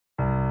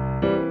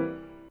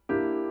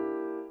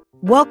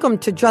Welcome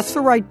to Just the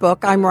Right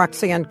Book. I'm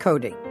Roxanne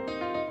Cody.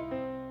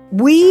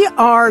 We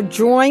are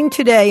joined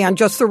today on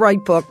Just the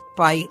Right Book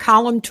by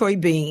Colm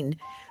Tóibín,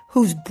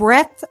 whose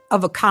breadth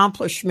of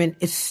accomplishment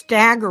is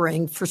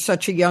staggering for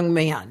such a young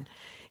man.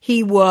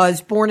 He was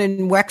born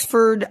in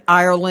Wexford,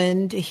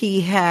 Ireland.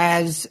 He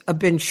has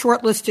been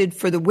shortlisted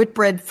for the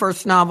Whitbread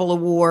First Novel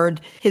Award.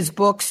 His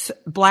books,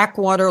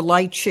 Blackwater,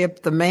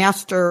 Lightship, The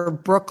Master,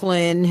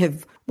 Brooklyn,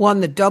 have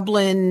won the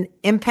Dublin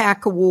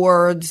Impact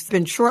Awards,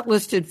 been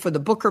shortlisted for the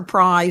Booker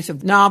Prize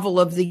of Novel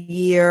of the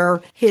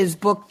Year. His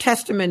book,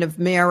 Testament of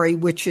Mary,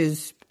 which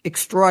is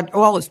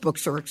all his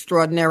books are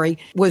extraordinary,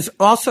 was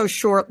also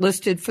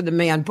shortlisted for the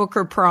Man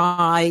Booker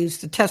Prize.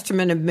 The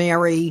Testament of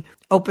Mary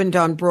opened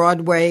on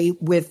Broadway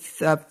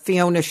with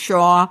Fiona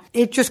Shaw.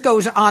 It just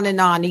goes on and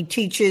on. He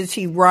teaches,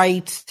 he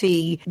writes,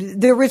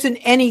 there isn't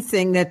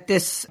anything that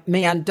this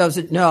man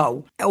doesn't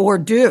know or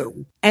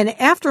do. And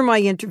after my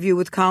interview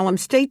with Colm,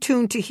 stay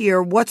tuned to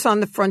hear what's on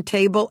the front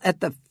table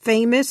at the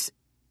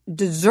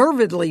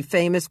deservedly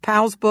famous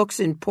Powell's Books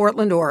in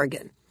Portland,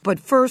 Oregon. But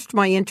first,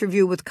 my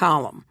interview with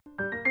Colm.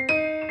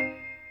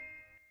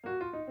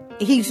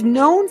 He's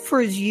known for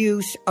his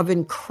use of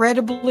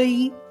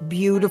incredibly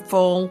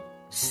beautiful,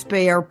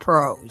 spare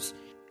prose.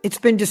 It's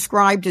been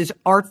described as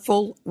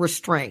artful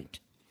restraint.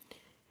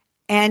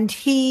 And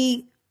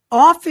he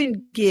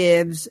often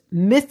gives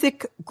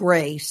mythic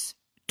grace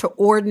to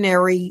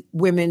ordinary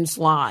women's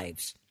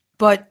lives.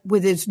 But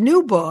with his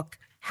new book,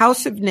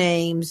 House of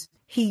Names,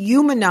 he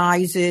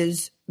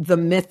humanizes the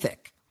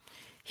mythic.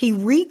 He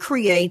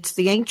recreates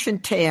the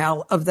ancient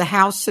tale of the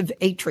House of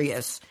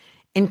Atreus,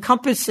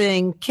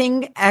 encompassing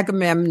King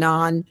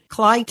Agamemnon,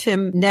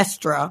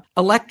 Clytemnestra,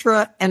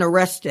 Electra, and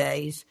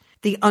Orestes.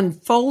 The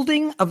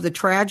unfolding of the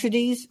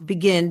tragedies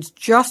begins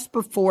just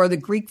before the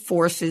Greek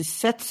forces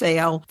set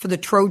sail for the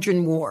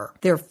Trojan War.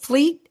 Their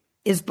fleet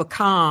is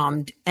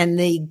becalmed, and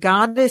the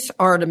goddess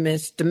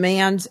Artemis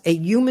demands a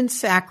human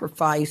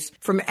sacrifice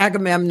from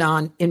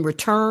Agamemnon in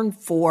return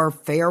for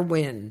fair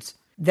winds.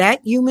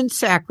 That human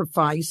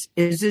sacrifice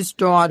is his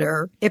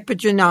daughter,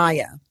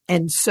 Iphigenia,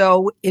 and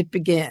so it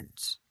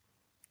begins.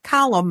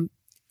 Colm,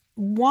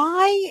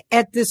 why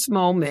at this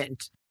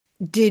moment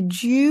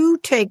did you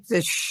take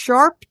this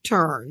sharp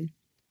turn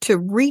to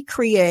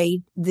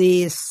recreate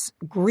this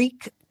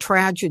Greek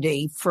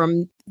tragedy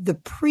from the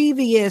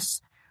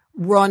previous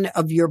run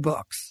of your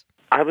books?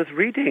 I was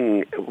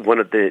reading one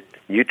of the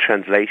new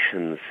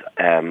translations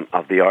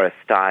of the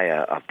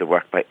Oresteia of the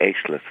work by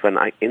Aeschylus when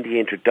in the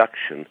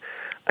introduction,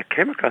 I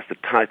came across the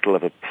title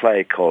of a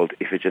play called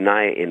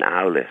Iphigenia in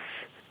Aulis.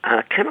 And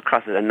I came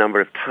across it a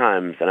number of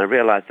times, and I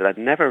realized that I'd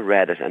never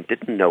read it and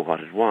didn't know what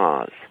it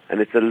was.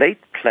 And it's a late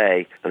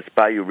play, and it's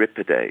by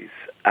Euripides,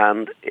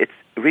 and it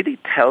really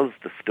tells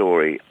the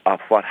story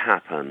of what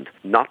happened,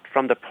 not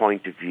from the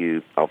point of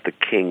view of the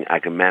king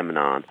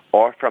Agamemnon,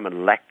 or from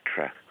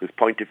Electra, whose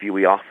point of view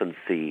we often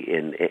see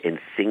in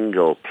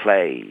single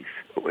plays,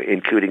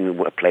 including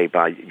a play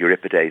by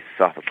Euripides,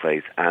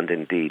 Sophocles, and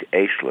indeed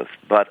Aeschylus,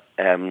 but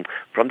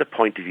from the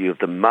point of view of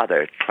the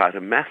mother,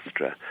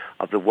 Clytemnestra,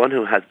 of the one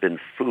who has been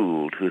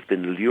fooled, who's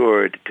been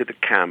lured to the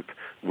camp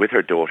with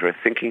her daughter,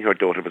 thinking her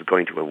daughter was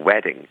going to a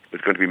wedding,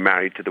 was going to be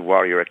married to the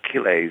warrior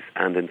Achilles,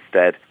 and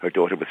instead her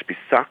daughter was to be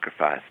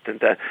sacrificed.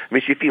 And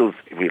she feels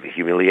really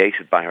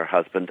humiliated by her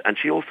husband, and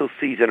she also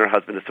sees in her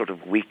husband a sort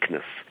of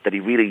weakness, that he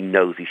really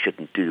knows he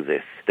shouldn't do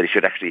this, that he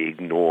should actually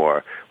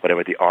ignore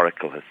whatever the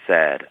oracle has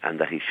said, and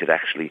that he should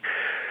actually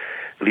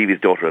leave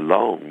his daughter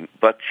alone.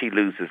 But she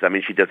loses.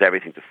 She does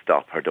everything to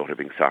stop her daughter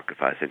being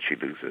sacrificed, and she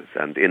loses.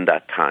 And in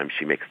that time,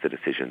 she makes the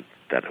decision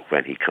that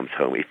when he comes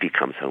home, if he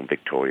comes home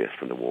victorious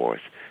from the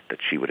wars, that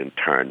she would in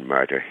turn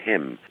murder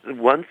him.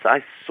 Once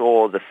I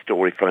saw the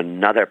story from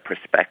another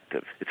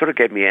perspective, it sort of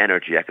gave me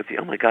energy. I could see,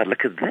 oh my God,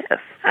 look at this.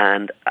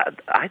 And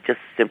I just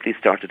simply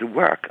started to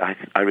work.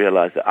 I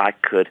realized that I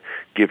could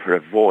give her a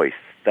voice,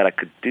 that I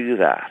could do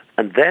that.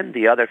 And then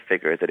the other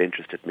figure that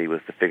interested me was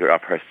the figure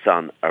of her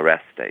son,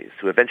 Orestes,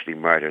 who eventually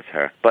murders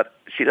her. But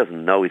she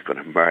doesn't know he's going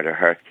to murder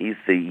her. He's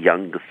the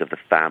youngest of the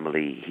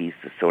family. He's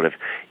the sort of,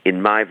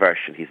 in my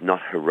version, he's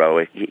not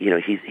heroic.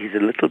 He's a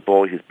little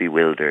boy who's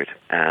bewildered,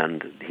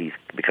 and he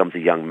becomes a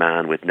young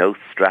man with no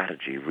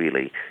strategy,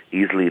 really,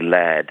 easily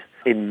led.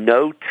 In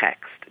no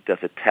text does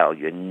it tell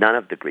you, in none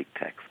of the Greek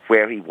texts,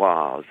 where he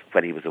was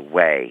when he was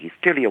away. He's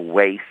clearly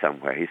away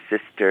somewhere. His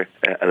sister,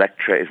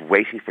 Electra, is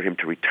waiting for him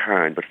to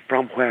return, but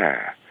from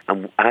where?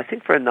 And I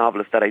think for a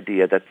novelist, that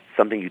idea that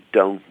something you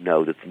don't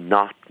know, that's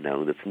not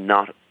known, that's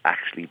not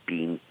actually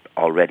been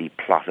already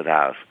plotted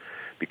out,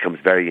 becomes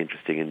very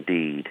interesting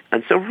indeed.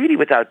 And so really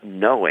without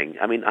knowing,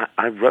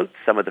 I wrote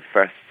some of the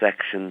first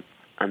section,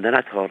 and then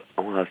I thought,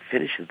 I'll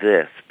finish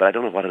this, but I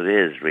don't know what it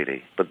is,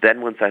 really. But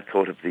then once I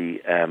thought of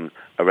the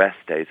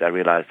Orestes, I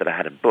realized that I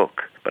had a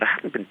book, but I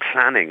hadn't been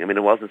planning.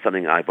 It wasn't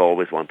something I've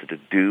always wanted to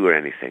do or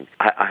anything.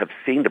 I have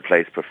seen the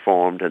plays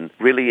performed, and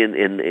really in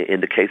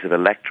the case of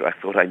Electra,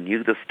 I thought I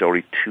knew the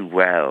story too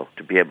well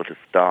to be able to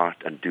start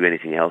and do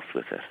anything else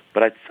with it.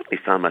 But I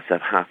suddenly found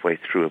myself halfway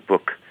through a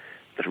book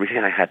that really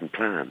I hadn't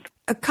planned.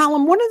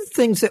 Colin, one of the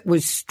things that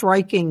was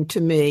striking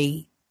to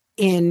me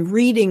in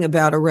reading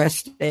about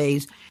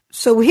Orestes,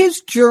 so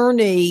his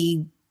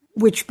journey,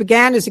 which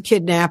began as a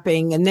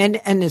kidnapping and then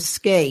an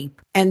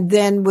escape, and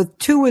then with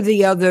two of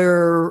the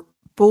other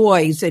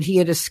boys that he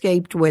had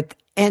escaped with,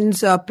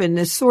 ends up in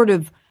this sort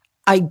of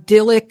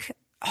idyllic,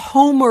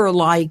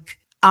 Homer-like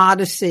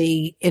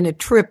odyssey in a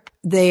trip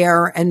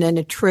there and then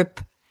a trip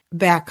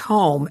back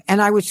home.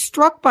 And I was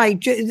struck by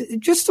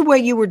just the way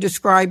you were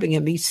describing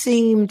him. He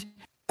seemed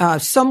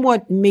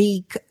somewhat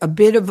meek, a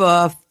bit of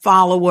a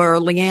follower.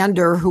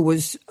 Leander, who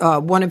was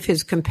one of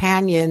his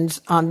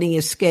companions on the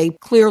escape,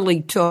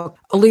 clearly took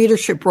a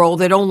leadership role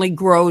that only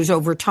grows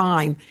over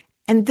time.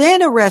 And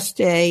then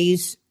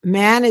Orestes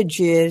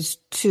manages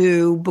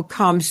to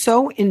become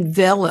so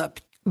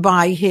enveloped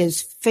by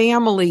his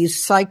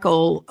family's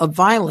cycle of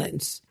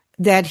violence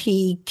that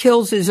he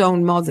kills his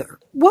own mother.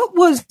 What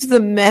was the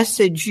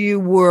message you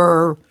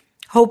were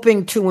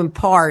hoping to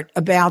impart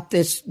about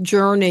this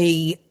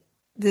journey,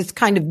 this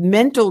kind of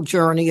mental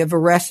journey of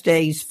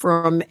Orestes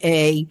from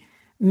a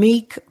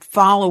meek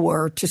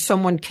follower to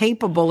someone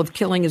capable of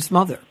killing his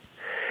mother?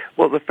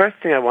 Well, the first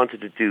thing I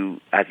wanted to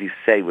do, as you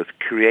say, was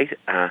create,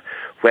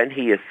 when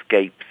he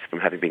escapes from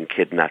having been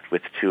kidnapped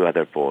with two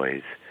other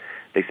boys,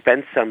 they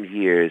spend some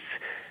years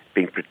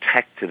being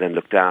protected and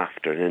looked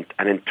after,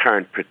 and in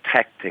turn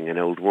protecting an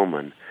old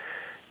woman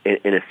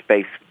in a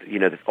space,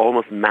 that's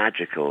almost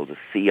magical, the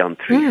sea on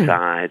three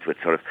sides with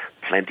sort of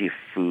plenty of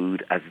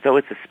food, as though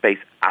it's a space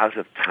out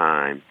of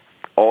time,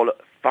 all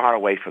far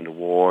away from the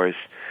wars,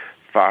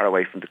 far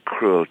away from the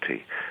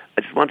cruelty.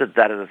 I just wanted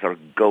that as a sort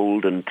of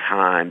golden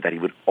time that he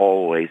would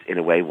always, in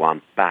a way,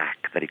 want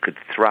back, that he could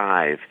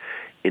thrive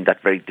in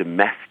that very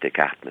domestic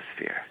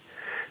atmosphere.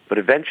 But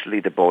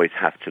eventually the boys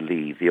have to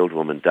leave. The old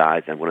woman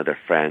dies and one of their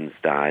friends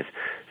dies.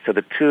 So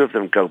the two of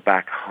them go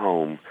back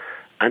home.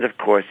 And of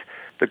course,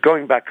 the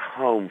going back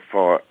home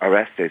for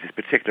Orestes is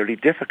particularly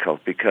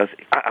difficult because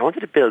I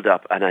wanted to build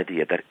up an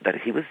idea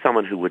that he was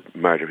someone who would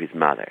murder his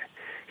mother.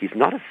 He's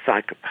not a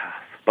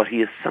psychopath, but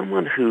he is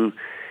someone who,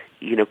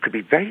 could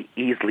be very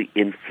easily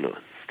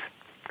influenced.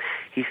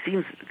 He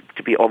seems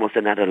to be almost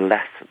an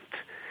adolescent.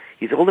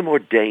 He's all the more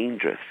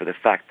dangerous for the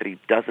fact that he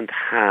doesn't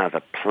have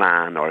a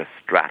plan or a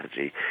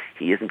strategy.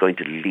 He isn't going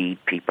to lead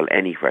people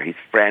anywhere. His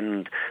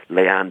friend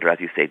Leander, as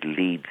you said,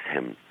 leads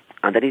him.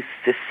 And then his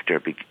sister,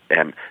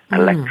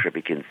 Electra,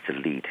 begins to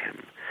lead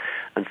him.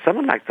 And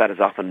someone like that is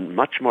often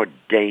much more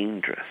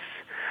dangerous.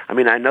 I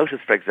mean, I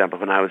noticed, for example,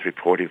 when I was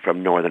reporting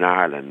from Northern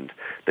Ireland,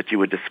 that you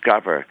would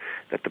discover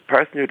that the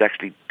person who'd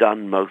actually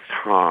done most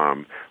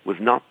harm was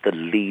not the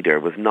leader,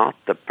 was not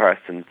the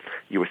person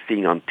you were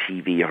seeing on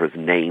TV or his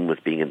name was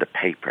being in the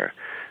paper,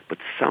 but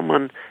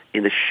someone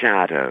in the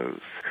shadows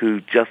who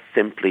just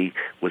simply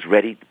was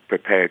ready,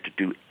 prepared to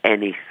do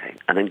anything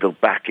and then go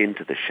back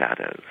into the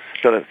shadows.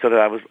 So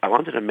that I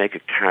wanted to make a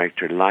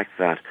character like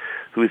that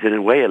who is in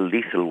a way a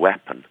lethal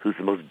weapon, who's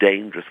the most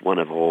dangerous one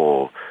of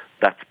all.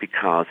 That's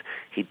because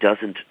he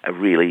doesn't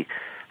really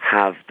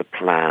have the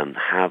plan,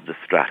 have the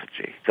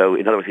strategy. So,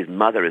 in other words, his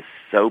mother is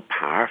so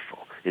powerful,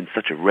 in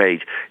such a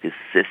rage. His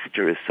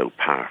sister is so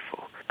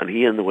powerful. And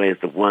he, in the way, is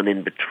the one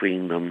in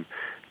between them,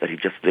 that he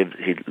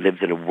lives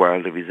in a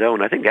world of his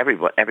own. I think every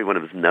one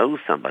of us knows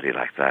somebody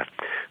like that,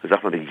 who's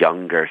often the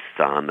younger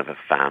son of a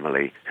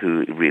family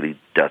who really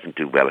doesn't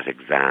do well at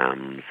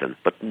exams,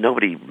 but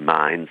nobody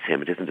minds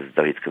him. It isn't as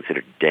though he's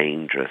considered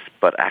dangerous,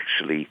 but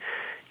actually,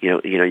 you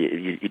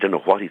don't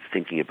know what he's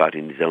thinking about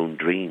in his own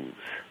dreams.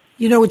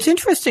 It's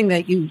interesting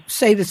that you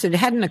say this. It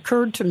hadn't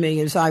occurred to me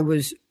as I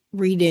was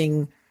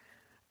reading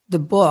the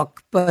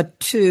book, but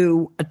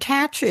to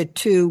attach it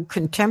to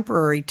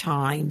contemporary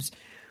times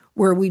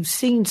where we've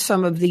seen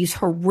some of these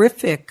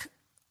horrific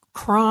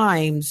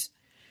crimes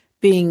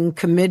being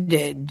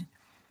committed,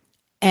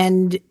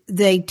 and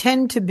they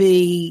tend to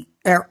be,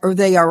 or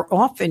they are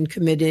often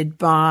committed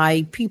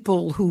by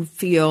people who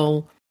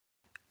feel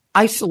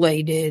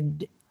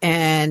isolated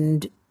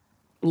and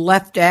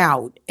left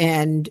out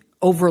and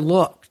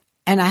overlooked.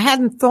 And I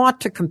hadn't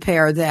thought to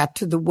compare that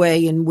to the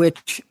way in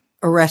which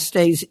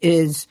Orestes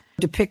is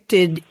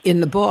depicted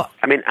in the book.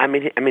 I mean,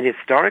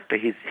 historically,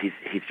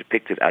 he's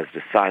depicted as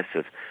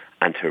decisive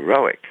and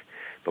heroic.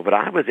 But what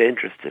I was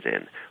interested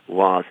in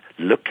was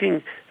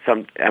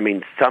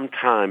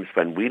sometimes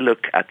when we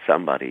look at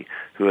somebody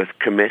who has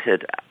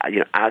committed,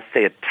 as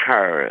say a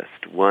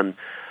terrorist, one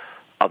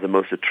of the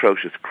most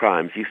atrocious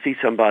crimes, you see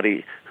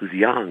somebody who's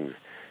young.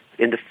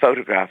 In the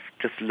photograph,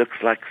 just looks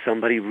like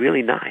somebody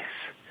really nice.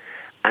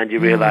 And you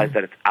realize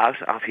that it's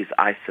out of his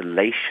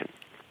isolation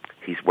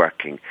he's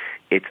working.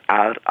 It's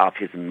out of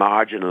his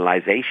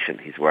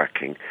marginalization he's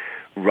working,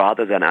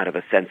 rather than out of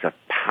a sense of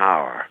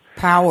power.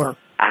 Power.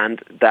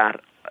 And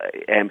that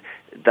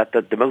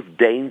the most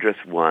dangerous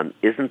one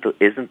isn't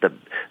the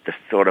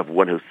sort of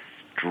one who's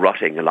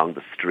strutting along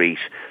the street,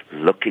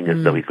 looking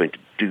as though he's going to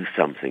do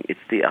something. It's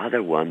the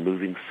other one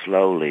moving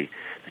slowly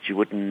that you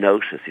wouldn't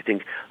notice. You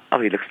think, oh,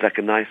 he looks like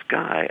a nice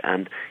guy,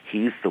 and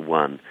he's the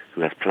one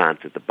who has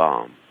planted the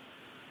bomb.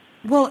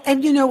 Well,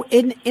 and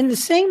in the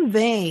same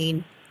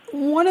vein,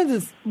 one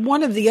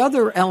of the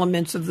other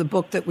elements of the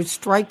book that was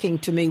striking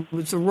to me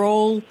was the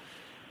role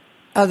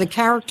of the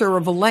character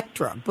of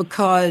Electra,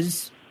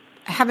 because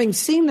having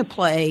seen the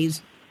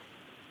plays,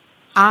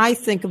 I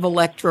think of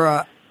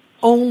Electra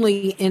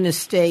only in a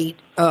state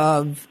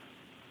of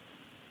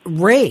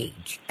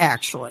rage,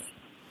 actually.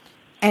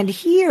 And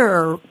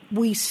here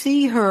we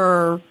see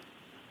her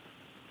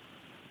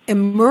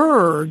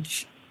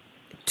emerge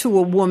to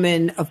a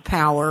woman of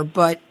power,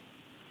 but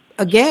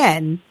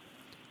again,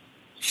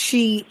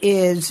 she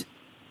is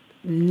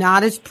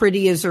not as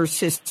pretty as her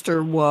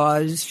sister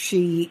was.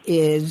 She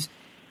is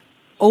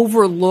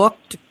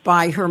overlooked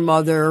by her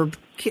mother,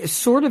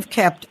 sort of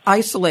kept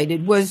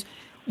isolated. Was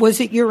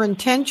it your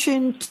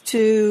intention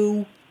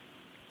to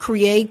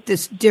create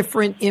this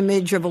different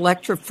image of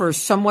Electra for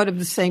somewhat of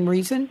the same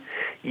reason?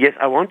 Yes,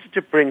 I wanted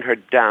to bring her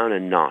down a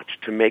notch,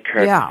 to make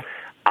her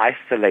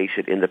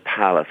isolated in the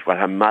palace while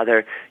her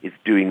mother is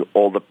doing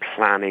all the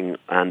planning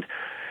and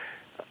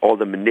all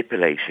the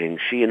manipulating.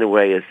 She, in a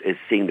way, is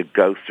seeing the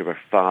ghost of her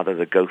father,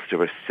 the ghost of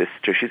her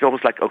sister. She's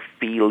almost like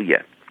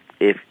Ophelia,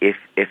 if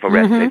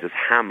Orestes is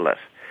Hamlet.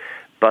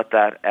 But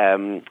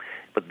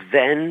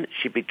then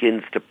she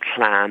begins to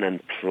plan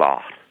and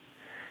plot.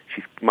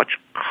 She's much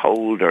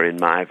colder in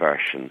my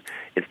version.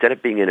 Instead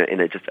of being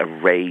in just a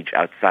rage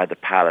outside the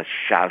palace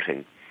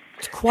shouting,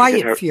 it's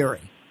quiet fury.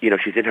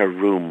 She's in her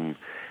room,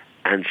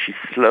 and she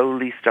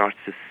slowly starts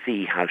to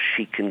see how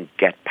she can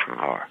get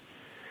power.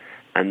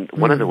 And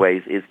one of the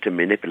ways is to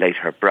manipulate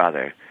her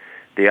brother.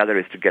 The other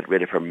is to get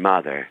rid of her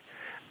mother.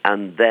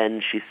 And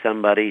then she's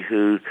somebody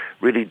who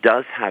really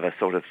does have a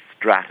sort of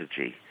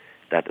strategy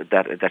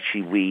that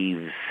she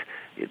weaves,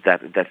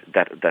 that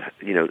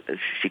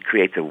she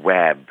creates a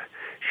web.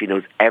 She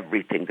knows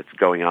everything that's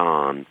going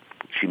on.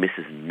 She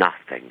misses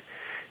nothing.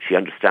 She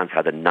understands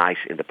how the night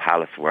in the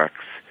palace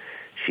works.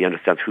 She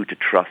understands who to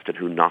trust and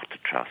who not to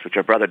trust, which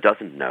her brother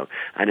doesn't know,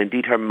 and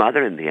indeed her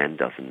mother in the end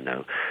doesn't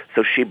know.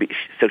 So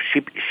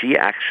she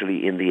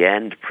actually in the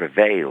end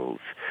prevails,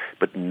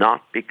 but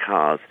not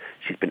because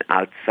she's been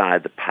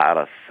outside the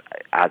palace,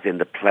 as in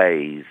the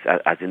plays,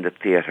 as in the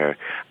theatre,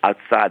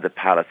 outside the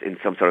palace in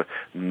some sort of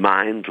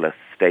mindless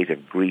state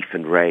of grief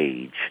and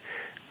rage.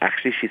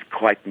 Actually, she's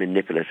quite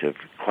manipulative,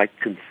 quite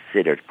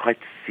considered, quite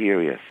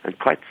serious, and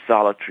quite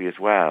solitary as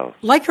well.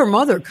 Like her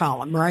mother,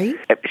 Colm, right?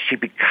 She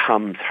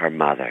becomes her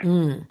mother.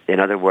 In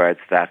other words,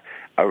 that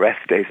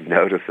Orestes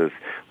notices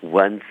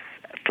once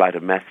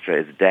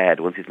Clytemnestra is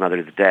dead, once his mother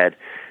is dead,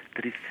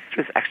 that his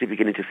sister is actually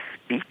beginning to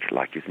speak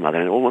like his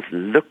mother and almost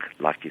look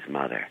like his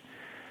mother.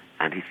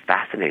 And he's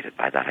fascinated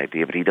by that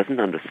idea, but he doesn't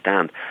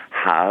understand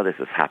how this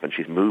has happened.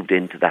 She's moved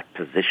into that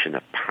position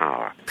of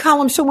power.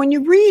 Colm, so when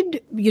you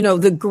read,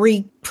 the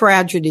Greek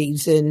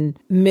tragedies and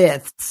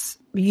myths,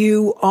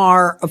 you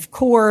are, of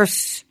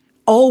course,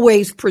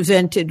 always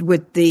presented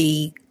with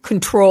the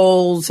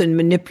controls and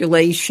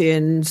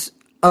manipulations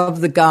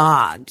of the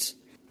gods.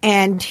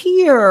 And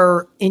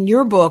here in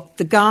your book,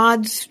 the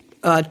gods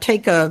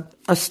take a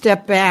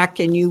step back,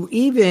 and you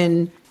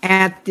even,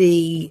 at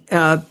the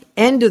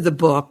end of the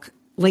book,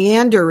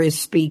 Leander is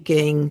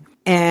speaking,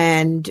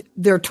 and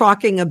they're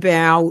talking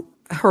about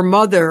her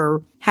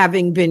mother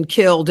having been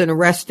killed, and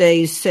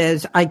Orestes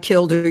says, I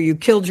killed her. You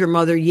killed your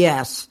mother?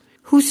 Yes.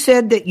 Who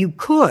said that you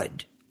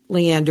could?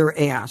 Leander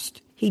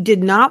asked. He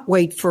did not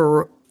wait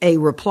for a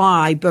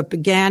reply, but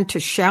began to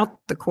shout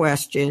the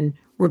question,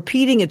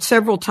 repeating it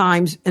several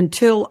times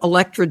until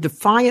Electra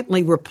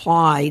defiantly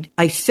replied,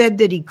 I said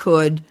that he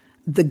could.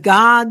 The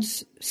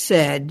gods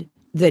said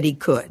that he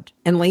could.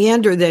 And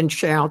Leander then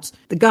shouts,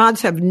 the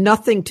gods have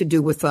nothing to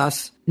do with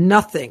us,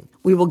 nothing.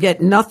 We will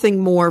get nothing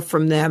more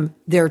from them.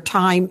 Their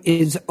time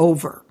is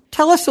over.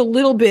 Tell us a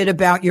little bit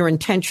about your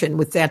intention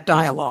with that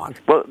dialogue.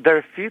 Well, there are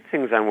a few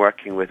things I'm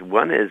working with.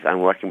 One is I'm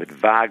working with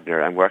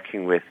Wagner. I'm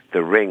working with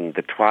The Ring,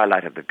 The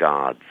Twilight of the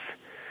Gods,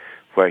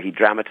 where he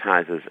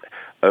dramatizes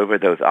over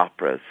those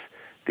operas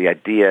the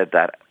idea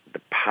that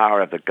the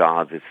power of the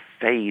gods is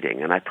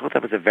fading. And I thought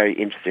that was a very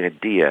interesting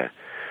idea.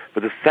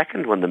 But the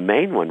second one, the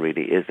main one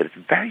really, is that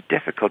it's very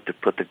difficult to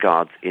put the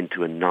gods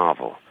into a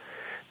novel.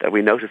 That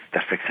we notice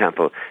that, for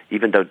example,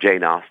 even though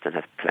Jane Austen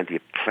has plenty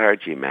of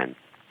clergymen,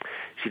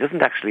 she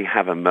doesn't actually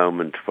have a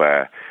moment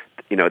where,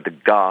 the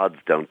gods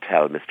don't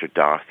tell Mr.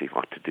 Darcy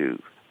what to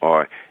do.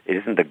 Or it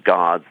isn't the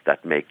gods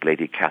that make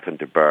Lady Catherine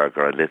de Bourgh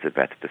or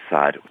Elizabeth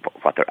decide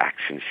what their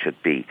actions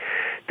should be.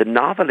 The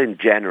novel in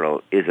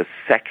general is a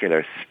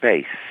secular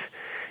space.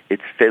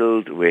 It's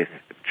filled with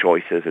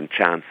choices and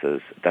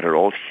chances that are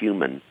all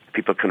human,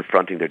 people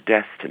confronting their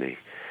destiny.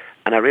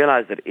 And I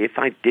realized that if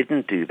I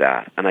didn't do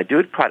that, and I do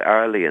it quite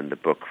early in the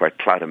book where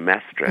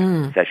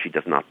Clytemnestra says she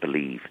does not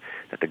believe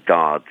that the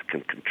gods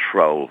can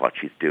control what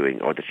she's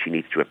doing or that she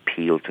needs to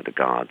appeal to the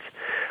gods.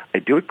 I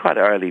do it quite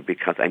early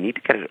because I need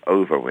to get it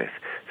over with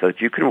so that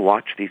you can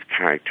watch these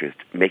characters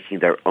making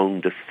their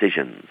own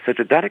decisions. So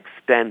to that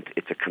extent,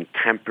 it's a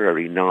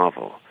contemporary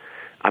novel.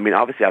 I mean,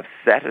 obviously I've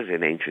set it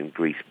in ancient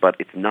Greece, but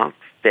it's not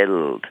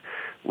filled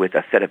with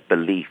a set of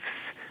beliefs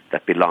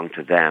that belong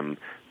to them,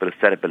 but a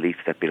set of beliefs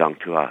that belong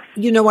to us.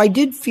 You know, I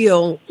did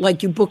feel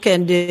like you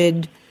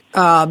bookended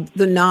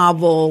the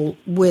novel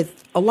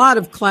with a lot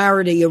of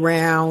clarity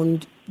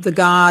around the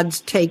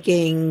gods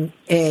taking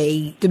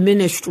a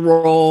diminished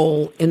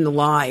role in the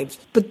lives.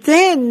 But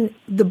then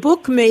the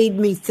book made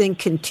me think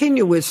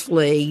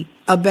continuously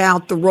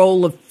about the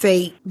role of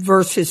fate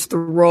versus the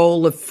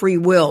role of free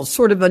will,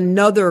 sort of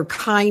another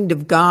kind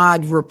of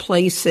God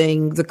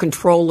replacing the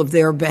control of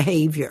their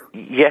behavior.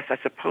 Yes, I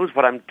suppose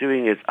what I'm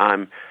doing is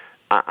I'm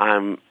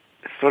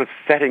sort of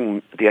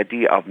setting the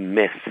idea of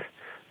myth,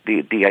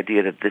 the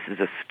idea that this is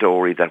a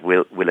story that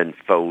will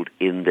unfold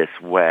in this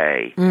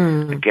way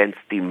against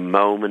the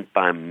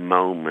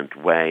moment-by-moment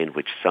way in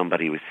which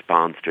somebody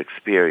responds to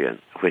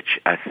experience, which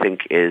I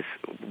think is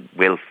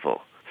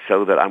willful.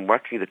 So that I'm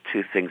working the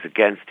two things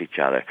against each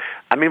other.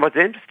 I mean, what's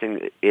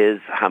interesting is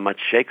how much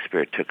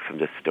Shakespeare took from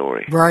this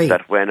story. Right.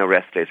 That when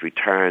Orestes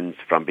returns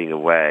from being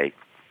away,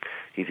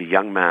 he's a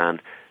young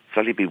man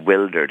suddenly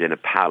bewildered in a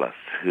palace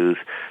whose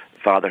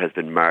father has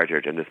been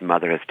murdered and his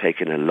mother has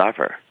taken a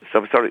lover. So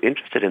I'm sort of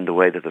interested in the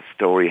way that the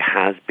story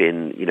has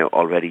been,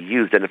 already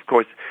used. And of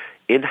course,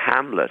 in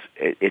Hamlet,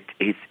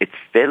 it's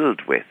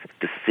filled with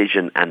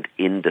decision and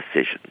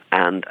indecision.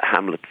 And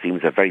Hamlet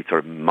seems a very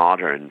sort of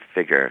modern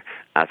figure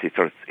as he's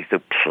so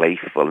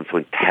playful and so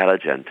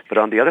intelligent. But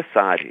on the other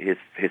side,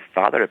 his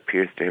father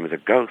appears to him as a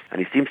ghost,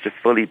 and he seems to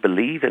fully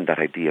believe in that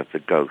idea of the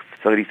ghost,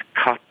 so that he's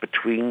caught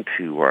between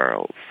two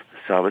worlds.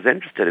 So I was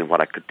interested in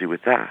what I could do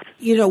with that.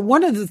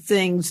 One of the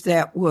things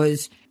that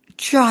was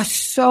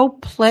just so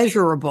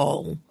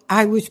pleasurable,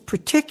 I was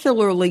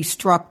particularly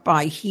struck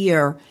by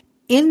here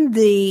in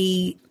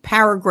the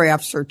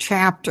paragraphs or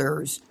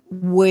chapters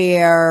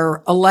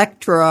where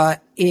Electra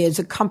is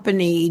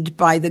accompanied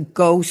by the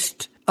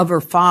ghost of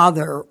her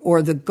father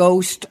or the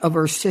ghost of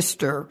her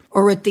sister,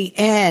 or at the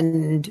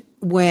end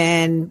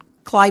when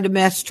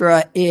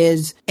Clytemnestra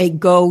is a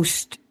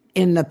ghost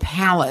in the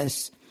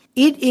palace.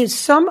 It is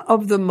some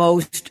of the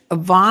most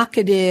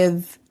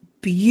evocative,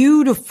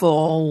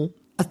 beautiful,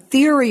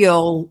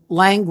 ethereal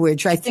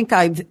language I think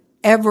I've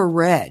ever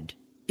read.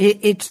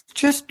 It's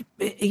just,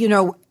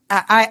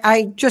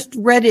 I just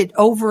read it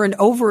over and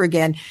over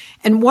again.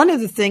 And one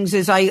of the things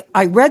is I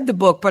read the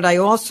book, but I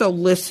also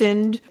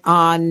listened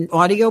on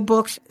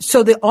audiobooks.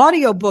 So the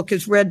audiobook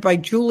is read by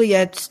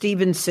Juliet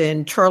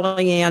Stevenson,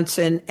 Charlie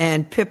Anson,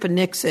 and Pippa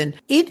Nixon.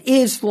 It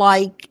is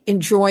like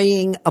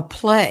enjoying a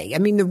play. I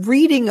mean, the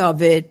reading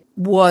of it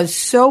was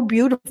so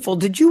beautiful.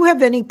 Did you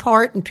have any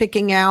part in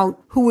picking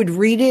out who would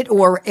read it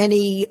or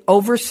any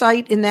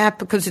oversight in that?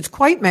 Because it's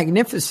quite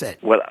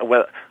magnificent. Well,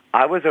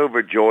 I was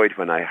overjoyed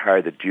when I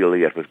heard that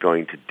Juliet was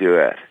going to do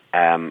it.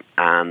 And,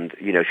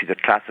 she's a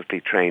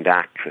classically trained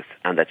actress,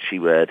 and that she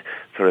would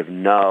sort of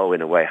know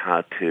in a way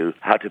how to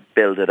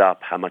build it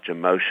up, how much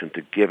emotion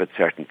to give at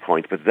certain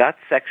points. But that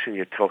section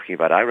you're talking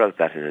about, I wrote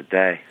that in a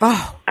day.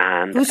 Oh,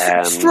 it was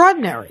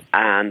extraordinary.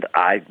 And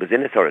I was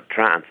in a sort of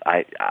trance.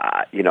 I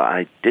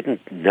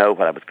didn't know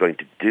what I was going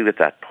to do at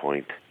that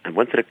point. And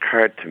once it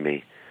occurred to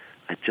me,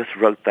 I just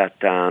wrote that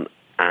down,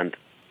 and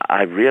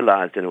I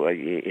realized in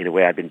a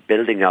way I've been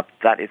building up.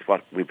 That is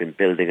what we've been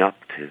building up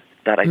to.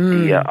 That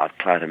idea of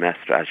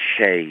Clytemnestra as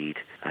shade,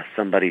 as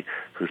somebody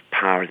whose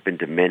power has been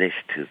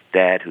diminished, who's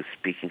dead, who's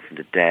speaking from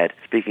the dead,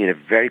 speaking in a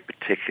very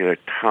particular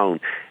tone.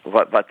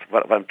 What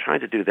I'm trying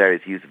to do there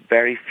is use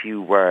very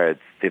few words.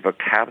 The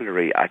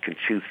vocabulary I can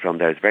choose from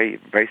there is very,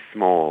 very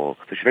small.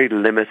 So she's very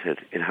limited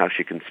in how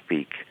she can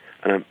speak.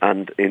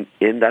 And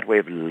in that way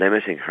of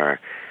limiting her,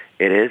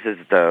 it is as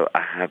though I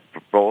have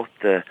brought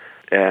the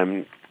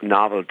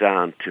novel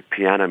down to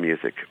piano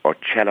music or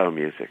cello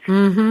music.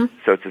 Mm-hmm.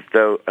 So it's as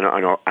though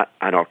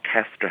an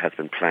orchestra has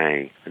been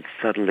playing, and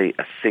suddenly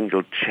a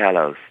single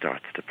cello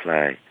starts to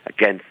play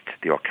against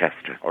the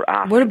orchestra or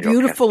after. What a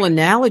beautiful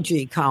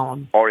analogy,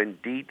 Colin. Or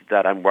indeed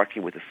that I'm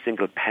working with a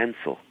single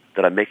pencil,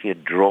 that I'm making a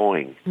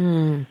drawing.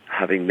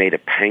 Having made a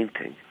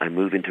painting, I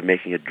move into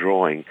making a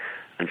drawing.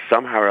 And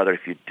somehow or other,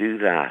 if you do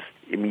that,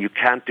 I mean, you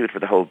can't do it for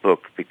the whole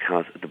book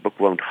because the book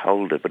won't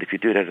hold it. But if you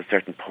do it at a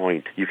certain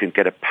point, you can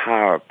get a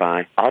power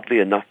by, oddly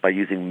enough, by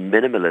using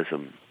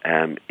minimalism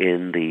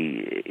in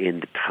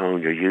the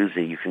tone you're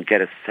using. You can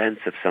get a sense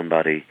of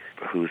somebody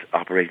who's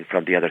operating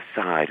from the other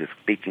side, who's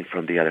speaking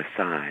from the other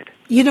side.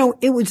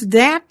 It was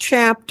that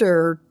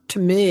chapter to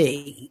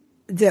me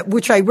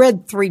which I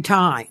read 3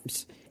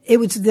 times. It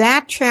was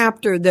that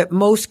chapter that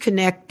most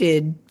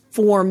connected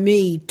for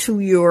me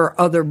to your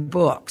other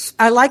books.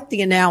 I like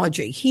the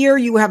analogy. Here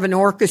you have an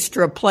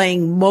orchestra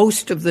playing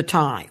most of the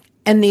time.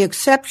 And the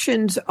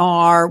exceptions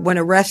are when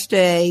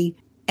Oreste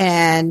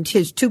and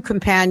his 2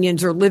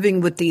 companions are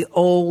living with the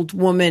old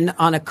woman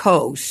on a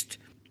coast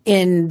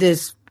in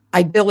this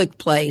idyllic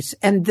place.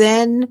 And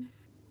then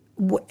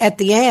at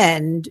the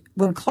end,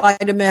 when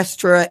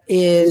Clytemnestra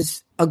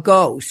is a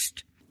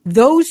ghost,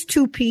 those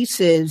 2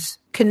 pieces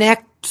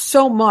connect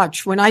so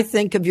much when I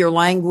think of your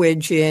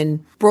language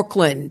in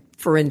Brooklyn,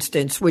 for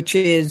instance, which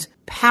is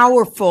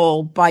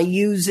powerful by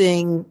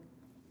using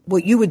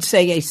what you would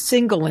say a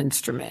single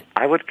instrument.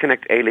 I would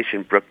connect Eilish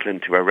in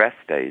Brooklyn to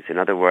Orestes. In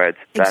other words,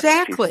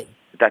 exactly.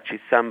 that she's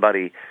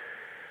somebody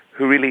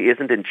who really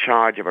isn't in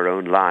charge of her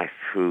own life,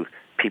 who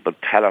people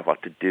tell her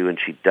what to do and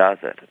she does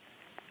it.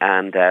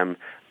 And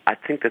I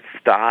think the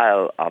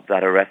style of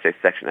that Orestes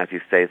section, as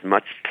you say, is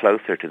much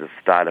closer to the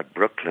style of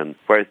Brooklyn,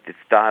 whereas the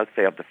style,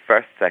 say, of the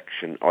first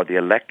section or the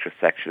Electra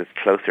section is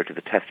closer to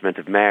the Testament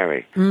of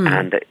Mary,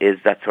 and is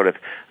that sort of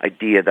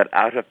idea that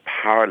out of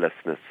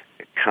powerlessness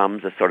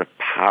comes a sort of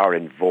power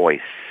in voice,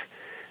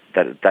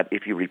 that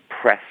if you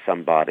repress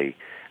somebody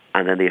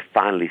and then they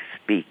finally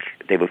speak,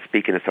 they will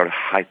speak in a sort of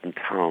heightened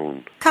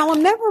tone.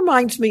 Colin, that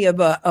reminds me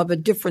of a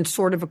different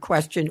sort of a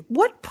question.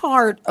 What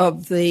part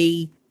of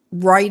the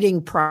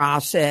writing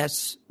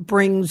process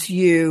brings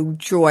you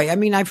joy? I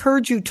mean, I've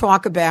heard you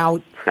talk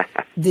about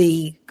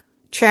the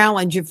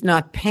challenge, if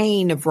not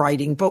pain, of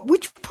writing, but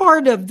which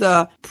part of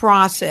the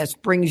process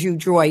brings you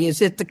joy?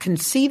 Is it the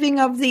conceiving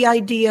of the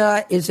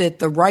idea? Is it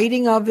the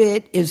writing of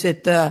it? Is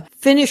it the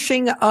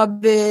finishing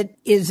of it?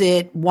 Is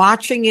it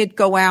watching it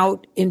go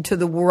out into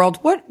the world?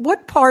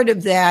 What part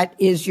of that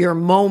is your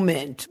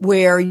moment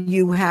where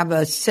you have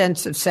a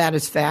sense of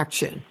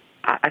satisfaction?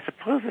 I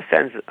suppose the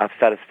sense of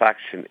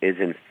satisfaction is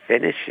in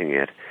finishing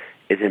it,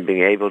 is in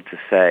being able to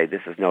say,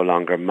 this is no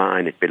longer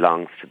mine, it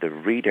belongs to the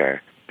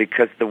reader.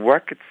 Because the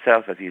work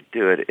itself, as you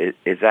do it,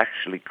 is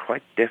actually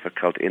quite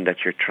difficult in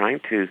that you're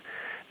trying to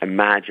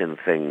imagine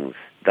things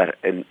that,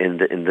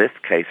 in this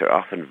case, are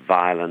often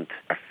violent,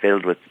 are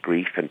filled with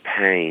grief and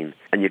pain,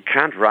 and you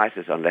can't write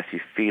it unless you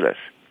feel it.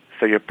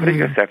 So you're putting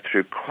yourself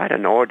through quite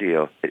an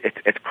ordeal.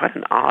 It's quite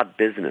an odd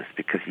business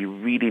because you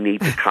really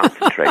need to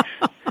concentrate.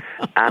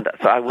 And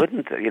so I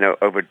wouldn't,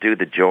 overdo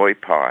the joy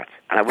part,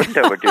 and I wouldn't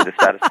overdo the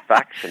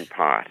satisfaction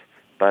part.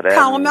 But,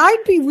 Colin,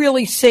 I'd be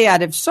really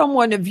sad if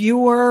someone of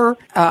your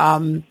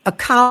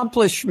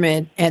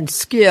accomplishment and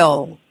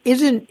skill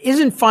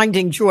isn't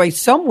finding joy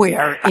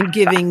somewhere in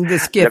giving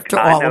this gift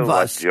to all of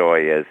us. What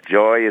joy is.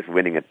 Joy is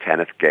winning a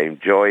tennis game.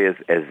 Joy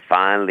is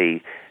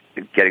finally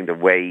getting the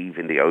wave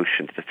in the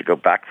ocean just to go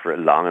back for it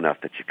long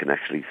enough that you can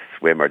actually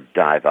swim or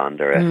dive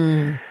under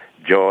it.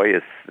 Joy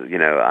is,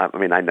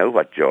 I know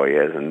what joy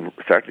is, and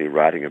certainly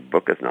writing a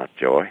book is not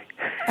joy.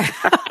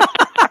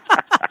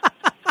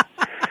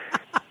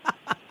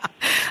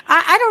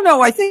 I don't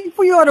know. I think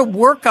we ought to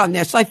work on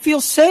this. I feel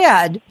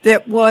sad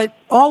that what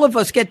all of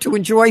us get to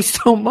enjoy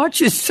so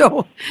much is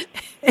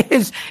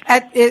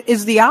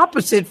the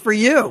opposite for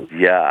you.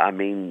 Yeah, I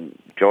mean,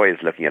 joy is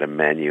looking at a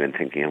menu and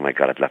thinking, oh my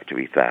God, I'd love to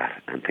eat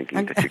that, and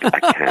thinking that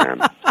I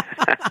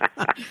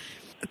can.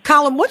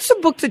 Colin, what's the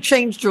book that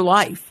changed your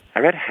life? I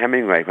read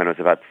Hemingway when I was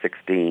about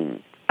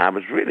 16. I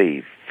was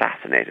really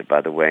fascinated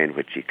by the way in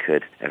which he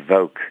could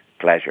evoke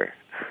pleasure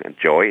and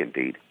joy,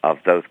 indeed, of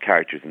those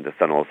characters in The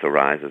Sun Also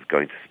Rises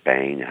going to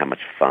Spain, and how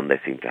much fun they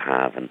seem to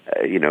have, and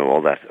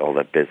all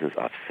that business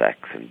of sex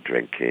and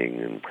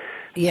drinking and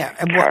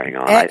carrying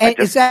on.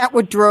 Is that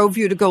what drove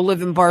you to go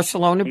live in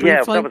Barcelona briefly?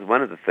 Yeah, that was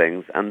one of the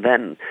things. And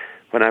then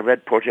when I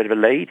read Portrait of a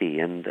Lady,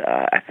 and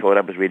I thought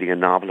I was reading a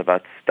novel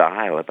about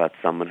style, about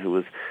someone who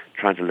was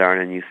trying to learn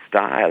a new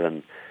style,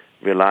 and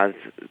realized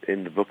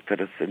in the book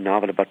that it's a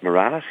novel about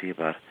morality,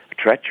 about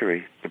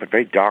treachery, about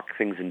very dark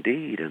things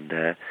indeed. And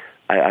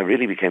I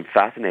really became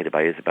fascinated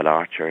by Isabel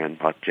Archer and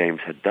what James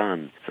had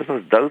done. So I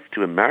suppose those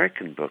two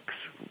American books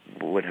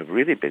would have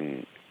really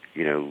been,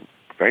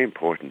 very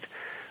important.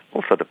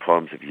 Also the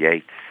poems of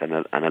Yeats and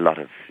a lot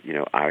of,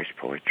 Irish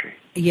poetry.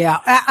 Yeah,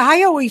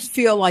 I always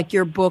feel like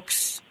your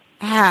books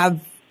have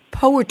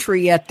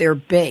poetry at their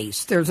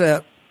base. There's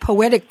a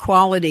poetic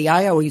quality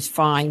I always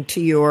find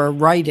to your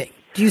writing.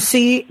 Do you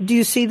see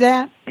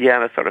that? Yeah,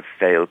 I'm a sort of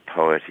failed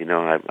poet.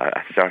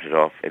 I started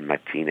off in my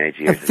teenage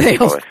years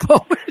as a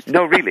poet.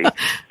 No, really.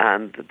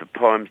 And the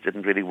poems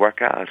didn't really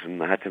work out,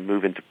 and I had to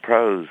move into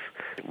prose,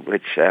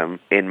 which,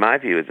 in my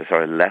view, is a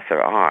sort of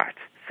lesser art.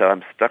 So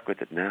I'm stuck with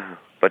it now.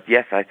 But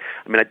yes, I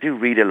do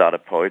read a lot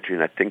of poetry,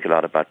 and I think a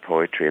lot about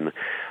poetry, and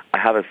I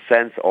have a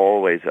sense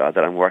always that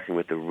I'm working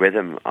with the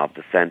rhythm of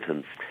the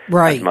sentence,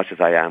 right, as much as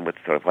I am with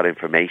sort of what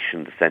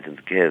information the sentence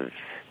gives.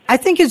 I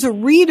think as a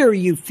reader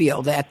you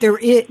feel that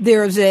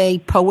there's a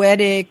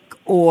poetic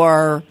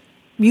or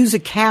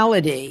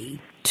musicality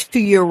to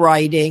your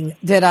writing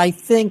that I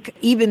think,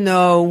 even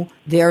though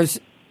there's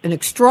an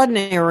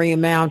extraordinary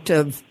amount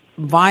of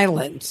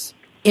violence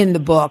in the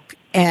book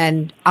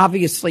and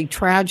obviously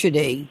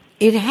tragedy,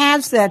 it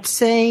has that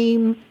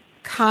same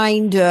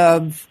kind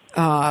of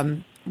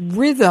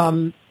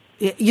rhythm.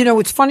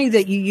 It's funny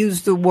that you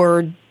use the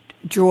word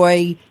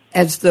joy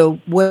as the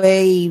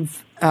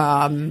wave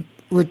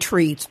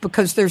retreats,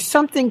 because there's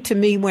something to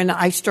me when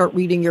I start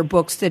reading your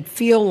books that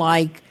feel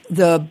like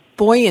the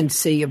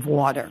buoyancy of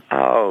water.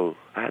 Oh,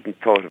 I hadn't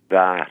thought of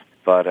that.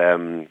 But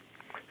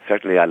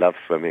certainly I love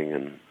swimming,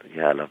 and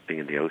I love being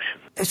in the ocean.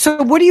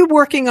 So what are you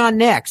working on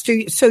next?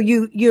 Are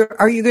you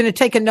going to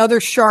take another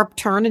sharp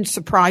turn and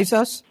surprise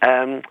us?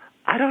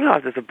 I don't know.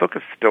 There's a book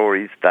of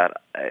stories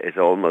that is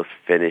almost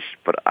finished,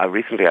 but I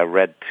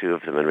read 2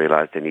 of them and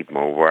realized they need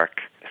more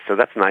work. So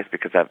that's nice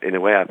because I've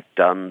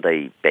done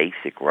the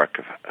basic work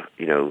of,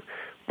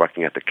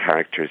 working at the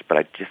characters, but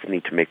I just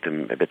need to make them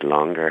a bit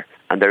longer.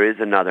 And there is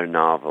another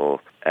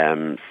novel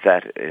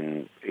set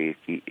in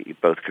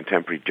both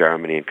contemporary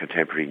Germany and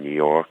contemporary New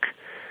York,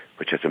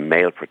 which has a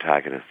male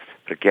protagonist.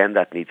 But again,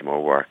 that needs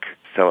more work.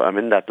 So I'm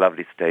in that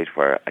lovely state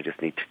where I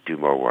just need to do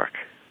more work.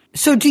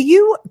 So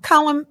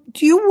Colm,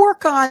 do you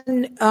work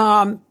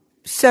on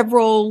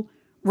several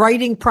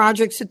writing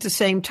projects at the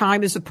same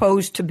time as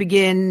opposed to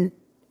begin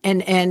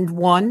and end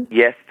one?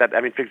 Yes.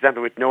 For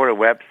example, with Nora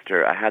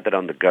Webster, I had that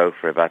on the go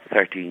for about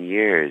 13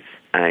 years,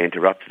 and I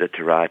interrupted it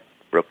to write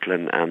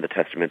Brooklyn and The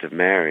Testament of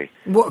Mary.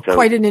 Well,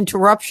 quite an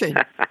interruption.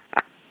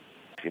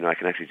 I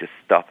can actually just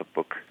stop a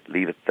book,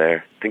 leave it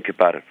there, think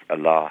about it a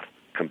lot,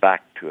 come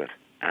back to it,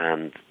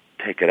 and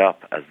take it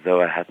up as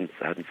though I hadn't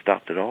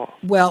stopped at all.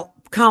 Well,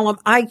 Colm,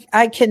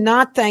 I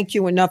cannot thank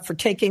you enough for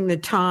taking the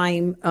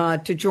time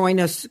to join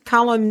us.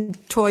 Colm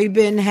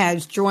Tóibín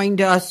has joined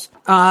us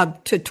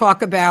to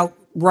talk about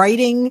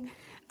writing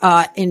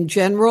in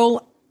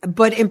general,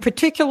 but in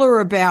particular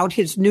about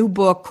his new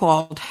book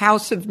called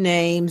House of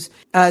Names.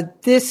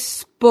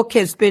 This book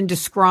has been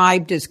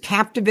described as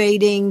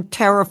captivating,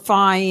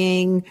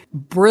 terrifying,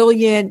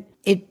 brilliant.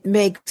 It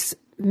makes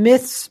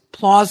myths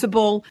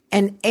plausible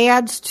and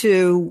adds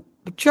to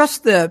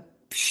just the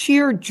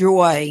sheer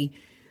joy,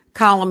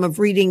 Colm, of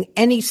reading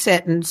any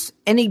sentence,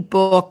 any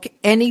book,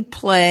 any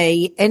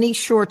play, any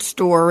short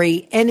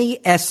story, any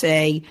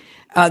essay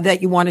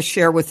that you want to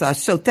share with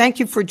us. So thank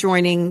you for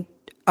joining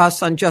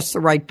us on Just the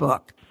Right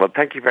Book. Well,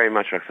 thank you very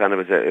much, Roxanne. It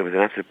was an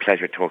absolute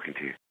pleasure talking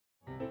to you.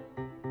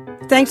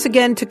 Thanks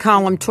again to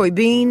Colm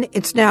Tóibín.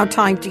 It's now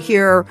time to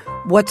hear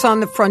what's on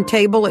the front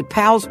table at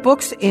Powell's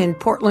Books in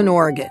Portland,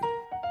 Oregon.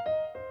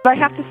 I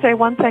have to say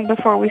one thing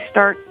before we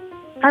start.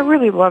 I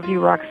really love you,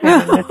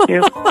 Roxanne. I miss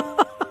you.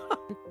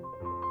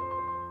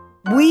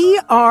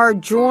 We are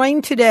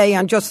joined today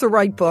on Just the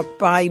Right Book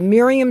by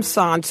Miriam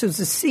Santz, who's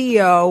the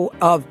CEO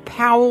of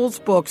Powell's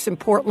Books in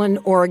Portland,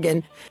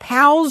 Oregon.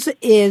 Powell's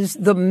is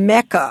the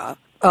mecca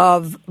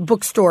of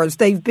bookstores.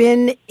 They've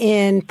been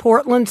in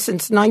Portland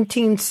since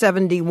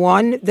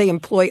 1971. They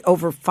employ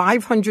over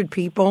 500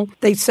 people.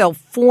 They sell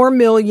 4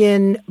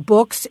 million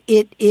books.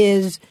 It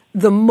is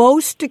the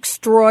most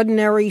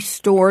extraordinary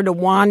store to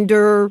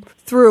wander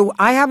through.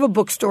 I have a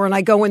bookstore and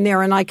I go in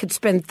there and I could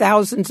spend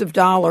thousands of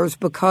dollars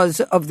because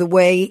of the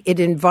way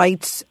it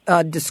invites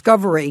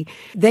discovery.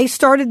 They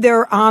started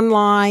their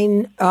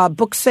online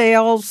book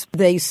sales.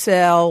 They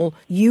sell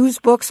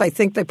used books. I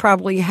think they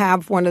probably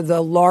have one of the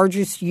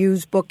largest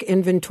used book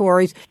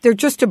inventories. They're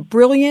just a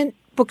brilliant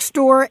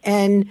bookstore,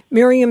 and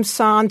Miriam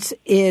Santz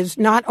is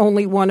not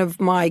only one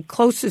of my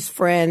closest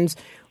friends,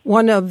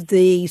 one of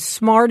the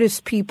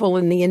smartest people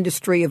in the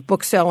industry of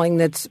bookselling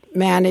that's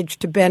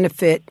managed to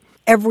benefit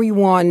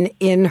everyone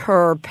in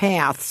her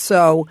path.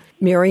 So,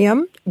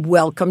 Miriam,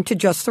 welcome to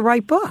Just the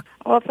Right Book.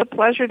 Well, it's a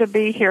pleasure to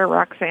be here,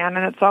 Roxanne,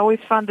 and it's always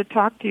fun to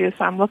talk to you,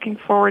 so I'm looking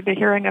forward to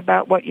hearing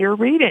about what you're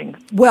reading.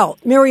 Well,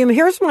 Miriam,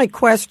 here's my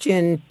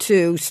question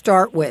to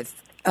start with.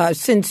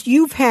 Since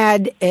you've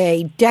had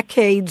a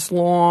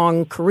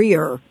decades-long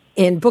career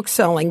in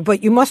bookselling,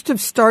 but you must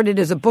have started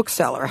as a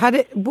bookseller.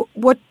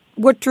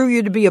 What drew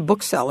you to be a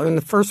bookseller in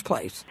the first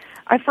place?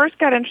 I first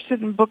got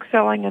interested in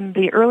bookselling in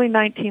the early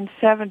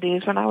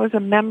 1970s when I was a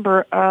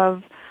member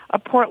of a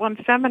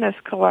Portland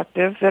feminist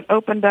collective that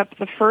opened up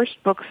the first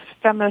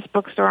feminist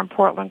bookstore in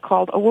Portland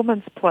called A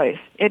Woman's Place.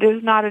 It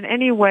is not in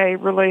any way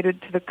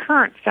related to the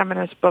current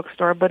feminist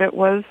bookstore, but it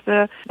was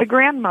the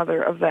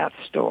grandmother of that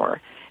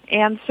store.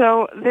 And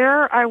so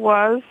there I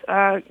was,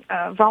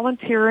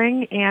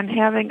 volunteering and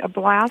having a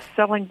blast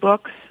selling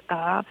books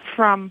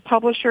from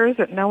publishers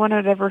that no one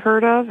had ever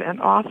heard of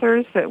and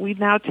authors that we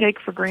now take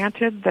for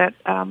granted that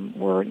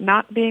were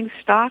not being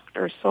stocked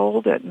or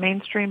sold at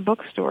mainstream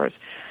bookstores.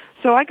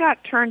 So I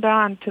got turned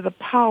on to the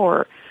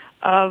power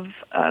of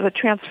the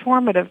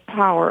transformative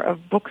power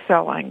of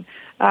bookselling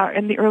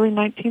in the early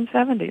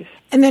 1970s.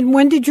 And then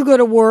when did you go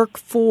to work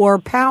for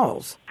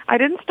Powell's? I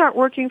didn't start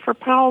working for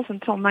Powell's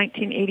until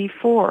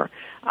 1984.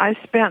 I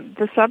spent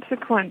the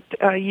subsequent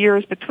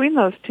years between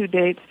those two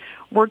dates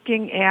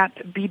working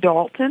at B.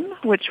 Dalton,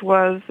 which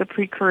was the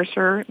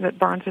precursor that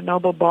Barnes &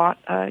 Noble bought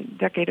a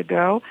decade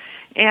ago.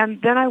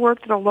 And then I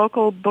worked at a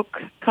local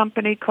book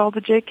company called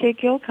the J.K.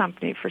 Gill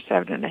Company for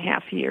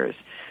 7.5 years.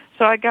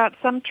 So I got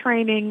some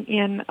training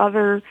in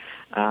other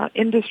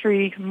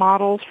industry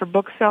models for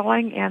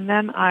bookselling, and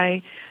then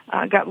I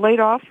got laid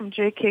off from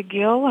J.K.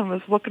 Gill and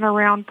was looking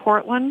around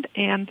Portland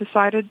and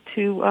decided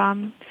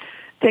to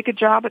take a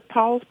job at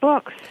Powell's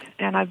Books,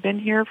 and I've been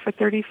here for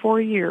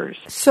 34 years.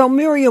 So,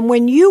 Miriam,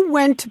 when you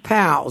went to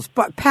Powell's,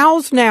 but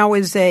Powell's now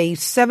is a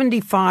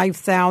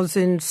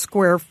 75,000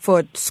 square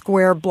foot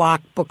square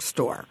block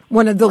bookstore,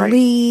 one of the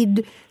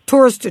lead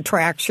tourist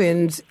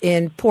attractions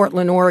in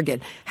Portland,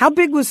 Oregon. How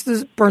big was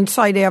the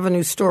Burnside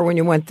Avenue store when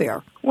you went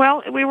there?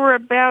 Well, we were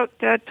about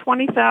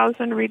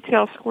 20,000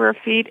 retail square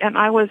feet, and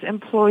I was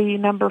employee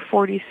number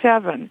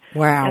 47.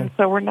 Wow. And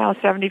so we're now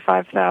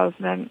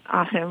 75,000, and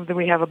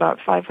we have about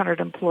 500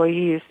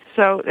 employees.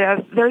 So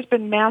there's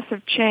been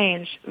massive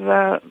change.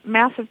 The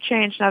massive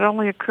change not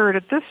only occurred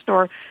at this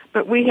store,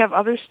 but we have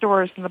other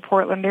stores in the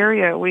Portland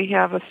area. We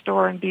have a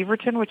store in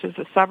Beaverton, which is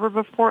a suburb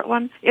of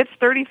Portland. It's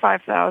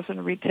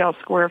 35,000 retail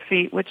square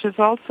feet, which is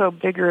also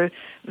bigger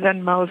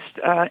than most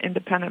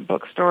independent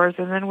bookstores.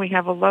 And then we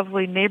have a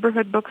lovely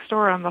neighborhood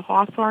bookstore on the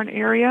Hawthorne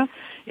area.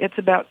 It's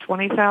about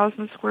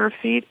 20,000 square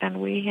feet,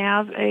 and we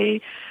have a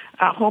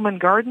home and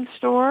garden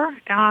store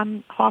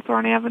on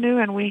Hawthorne Avenue,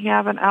 and we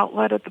have an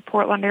outlet at the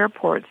Portland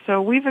Airport.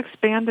 So we've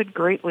expanded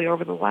greatly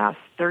over the last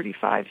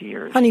 35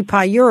 years. Honey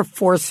Pie, you're a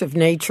force of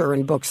nature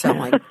in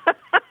bookselling.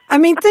 I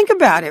mean, think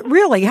about it,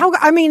 really.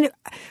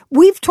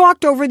 We've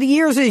talked over the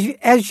years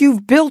as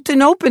you've built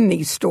and opened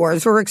these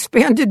stores or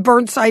expanded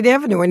Burnside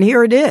Avenue, and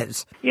here it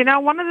is. You know,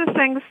 one of the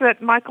things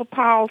that Michael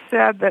Powell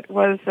said that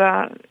was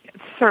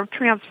sort of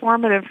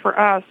transformative for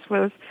us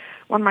was,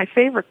 one of my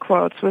favorite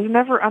quotes was,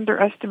 never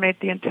underestimate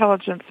the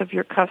intelligence of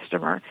your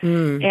customer.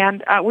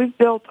 And we've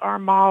built our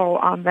model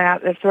on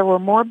that. If there were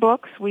more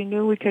books, we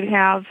knew we could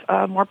have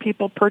more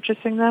people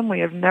purchasing them. We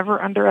have never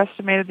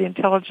underestimated the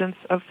intelligence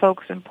of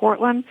folks in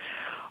Portland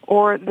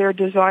or their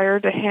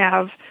desire to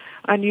have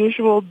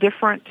unusual,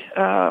 different,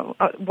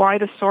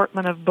 wide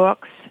assortment of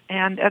books.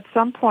 And at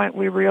some point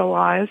we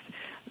realized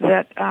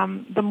that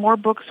the more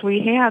books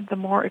we had, the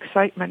more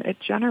excitement it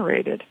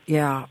generated.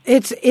 Yeah,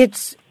 it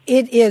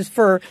is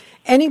for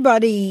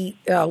anybody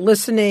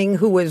listening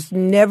who has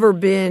never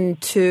been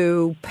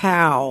to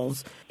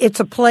Powell's. It's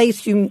a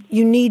place you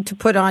need to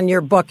put on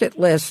your bucket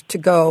list to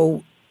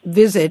go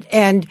visit.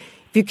 And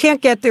if you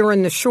can't get there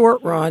in the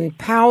short run,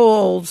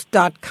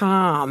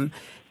 Powells.com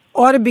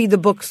ought to be the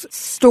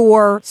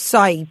bookstore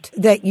site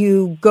that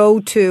you go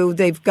to.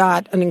 They've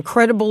got an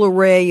incredible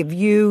array of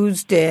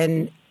used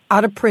and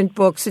out-of-print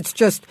books. It's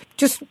just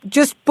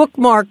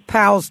bookmark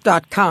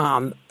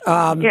Powells.com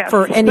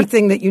for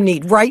anything that you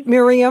need. Right,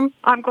 Miriam?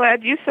 I'm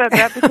glad you said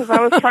that because I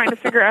was trying to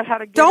figure out how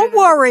to get Don't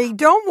worry.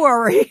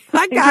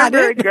 I got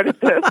You're it. very good at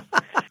this.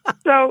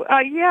 So,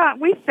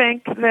 we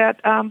think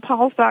that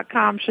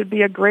Powells.com should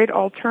be a great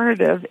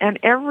alternative, and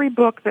every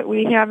book that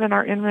we have in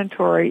our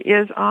inventory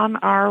is on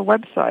our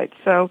website.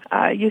 So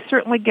you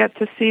certainly get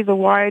to see the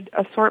wide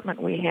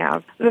assortment we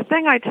have. The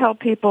thing I tell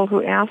people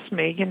who ask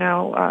me,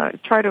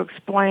 try to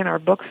explain our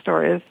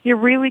bookstore is you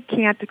really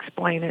can't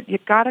explain it.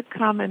 You've got to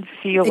come and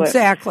feel it.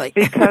 Exactly.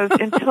 Because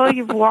until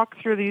you've walked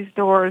through these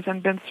doors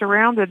and been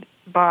surrounded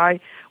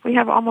by, we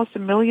have almost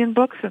 1 million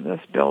books in this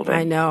building.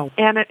 I know.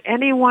 And at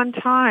any one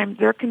time,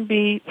 there can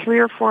be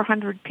 300 or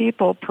 400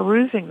 people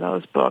perusing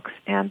those books.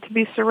 And to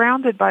be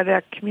surrounded by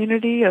that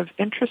community of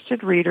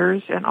interested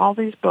readers and all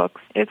these books,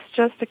 it's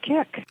just a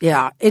kick.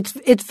 Yeah,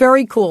 it's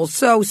very cool.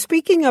 So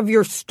speaking of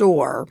your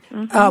store,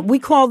 we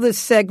call this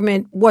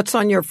segment What's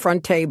on Your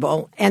Front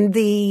Table. And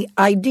the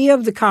idea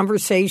of the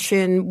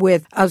conversation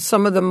with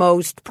some of the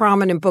most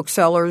prominent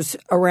booksellers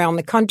around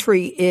the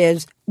country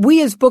is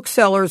we as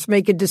booksellers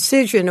make a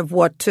decision of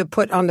what to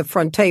put on the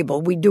front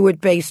table. We do it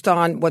based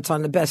on what's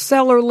on the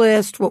bestseller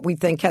list, what we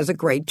think has a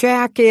great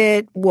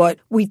jacket, what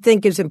we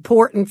think is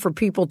important for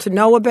people to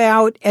know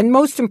about, and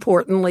most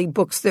importantly,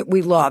 books that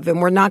we love. And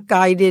we're not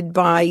guided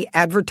by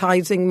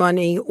advertising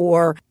money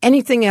or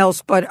anything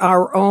else but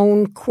our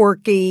own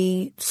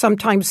quirky,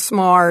 sometimes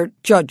smart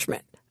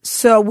judgment.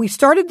 So we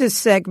started this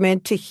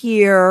segment to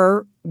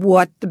hear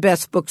what the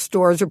best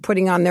bookstores are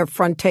putting on their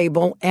front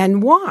table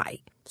and why.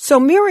 So,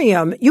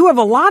 Miriam, you have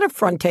a lot of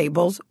front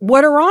tables.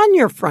 What are on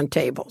your front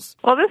tables?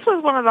 Well, this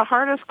was one of the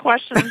hardest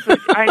questions that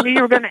I knew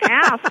you were going to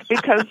ask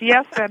because,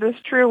 yes, that is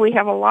true. We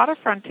have a lot of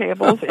front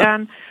tables,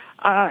 and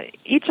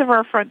each of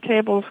our front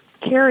tables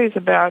carries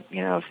about,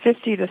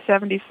 50 to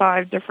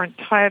 75 different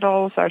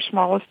titles. Our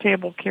smallest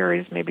table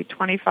carries maybe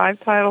 25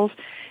 titles.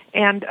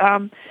 And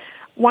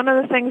one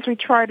of the things we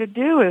try to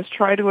do is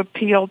try to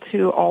appeal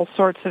to all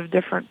sorts of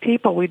different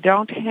people. We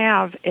don't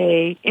have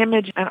a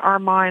image in our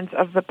minds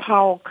of the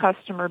Powell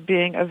customer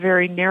being a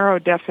very narrow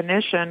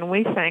definition.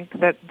 We think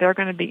that they're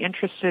going to be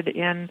interested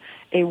in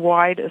a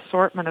wide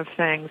assortment of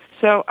things.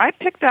 So I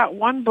picked out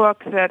one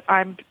book that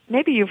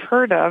maybe you've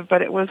heard of,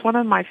 but it was one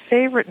of my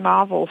favorite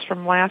novels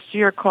from last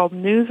year called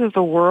News of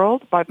the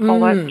World by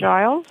Paulette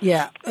Giles.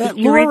 Yeah. Did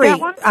you read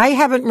that one? I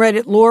haven't read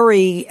it.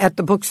 Lori at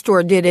the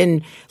bookstore did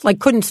and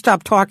couldn't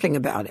stop talking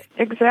about it.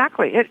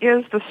 Exactly. It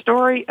is the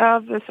story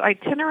of this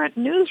itinerant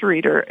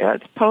newsreader.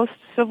 It's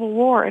post-Civil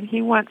War, and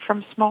he went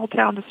from small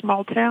town to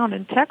small town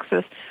in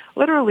Texas,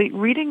 literally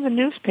reading the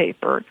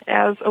newspaper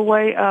as a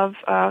way of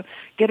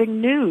getting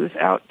news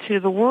out to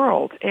the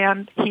world.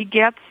 And he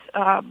gets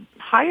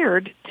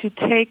hired to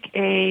take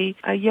a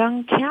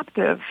young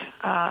captive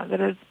that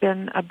has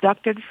been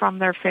abducted from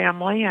their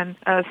family and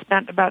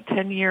spent about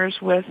 10 years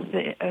with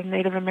the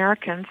Native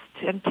Americans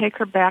and take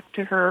her back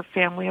to her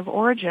family of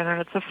origin. And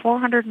it's a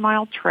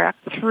 400-mile trek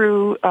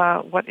through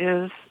what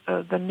is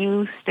the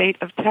new state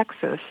of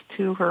Texas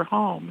to her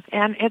home.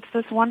 And it's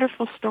this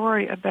wonderful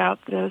story about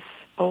this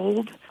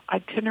old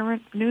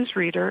itinerant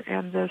newsreader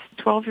and this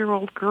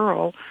 12-year-old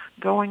girl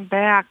going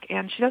back,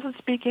 and she doesn't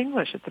speak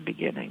English at the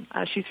beginning.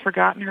 She's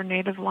forgotten her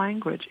native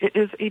language. It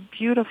is a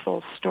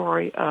beautiful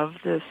story of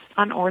this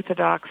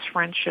unorthodox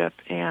friendship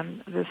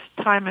and this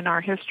time in our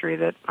history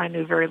that I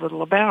knew very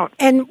little about.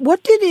 And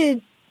what did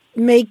it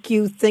make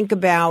you think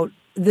about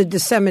the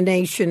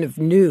dissemination of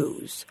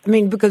news? I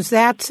mean, because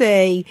that's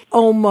a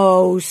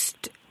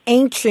almost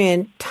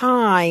ancient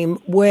time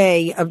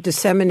way of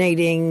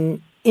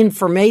disseminating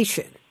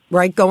information,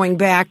 right? Going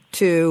back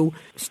to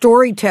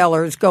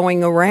storytellers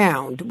going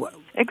around.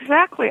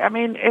 Exactly. I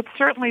mean, it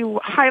certainly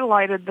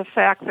highlighted the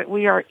fact that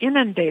we are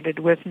inundated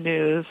with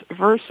news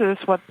versus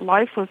what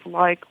life was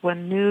like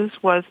when news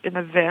was an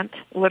event.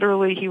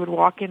 Literally, he would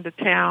walk into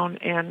town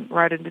and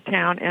ride into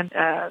town, and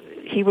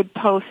he would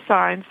post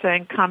signs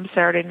saying, "Come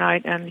Saturday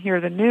night and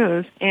hear the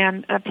news."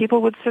 And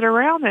people would sit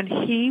around, and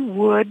he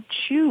would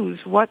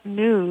choose what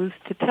news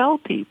to tell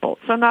people.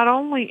 So not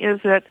only is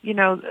it,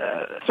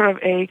 sort of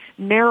a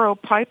narrow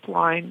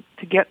pipeline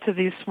to get to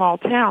these small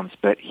towns,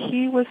 but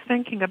he was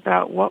thinking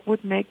about what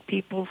would make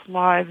people's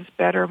lives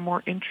better,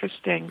 more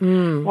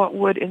interesting, what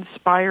would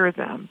inspire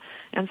them.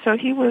 And so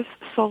he was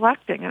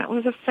selecting, and it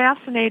was a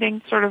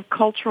fascinating sort of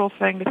cultural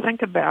thing to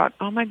think about.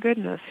 Oh my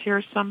goodness,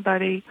 here's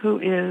somebody who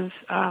is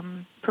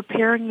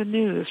preparing the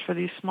news for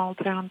these small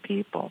town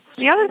people.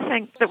 The other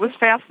thing that was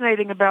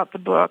fascinating about the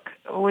book,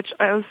 which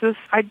was this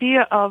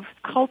idea of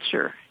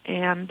culture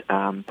and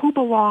who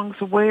belongs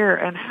where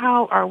and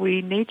how are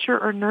we nature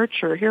or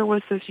nurture. Here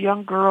was this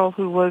young girl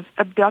who was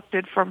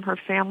abducted from her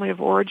family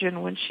of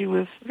origin when she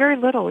was very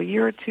little, a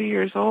year or 2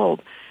 years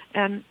old.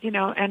 And,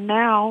 and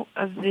now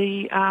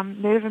the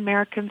Native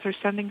Americans are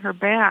sending her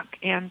back,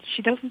 and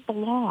she doesn't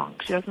belong.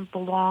 She doesn't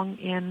belong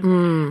in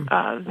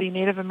the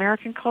Native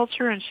American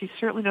culture, and she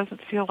certainly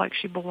doesn't feel like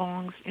she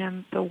belongs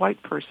in the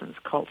white person's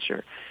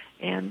culture.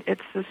 And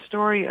it's the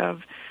story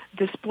of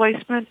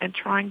displacement and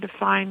trying to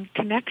find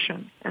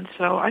connection. And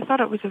so I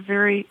thought it was a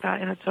very,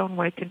 in its own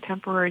way,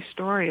 contemporary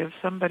story of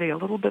somebody a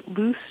little bit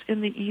loose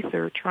in the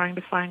ether trying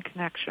to find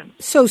connection.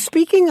 So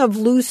speaking of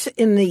loose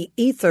in the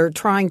ether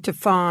trying to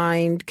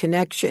find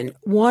connection,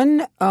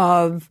 one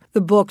of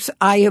the books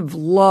I have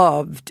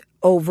loved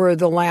over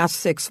the last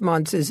 6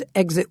 months is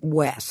Exit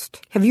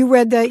West. Have you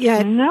read that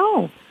yet?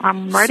 No,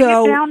 I'm writing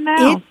it down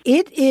now.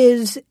 It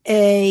is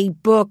a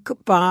book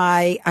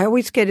by, I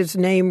always get his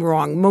name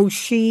wrong,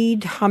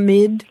 Moshid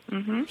Hamid.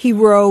 Mm-hmm. He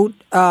wrote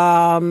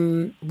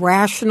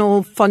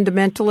Rational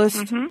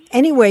Fundamentalist. Mm-hmm.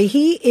 Anyway,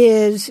 he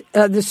is,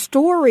 the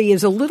story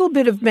is a little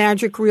bit of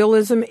magic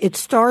realism. It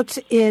starts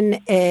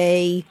in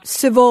a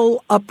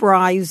civil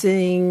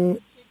uprising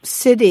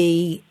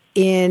city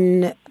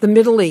in the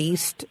Middle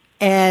East,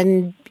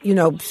 and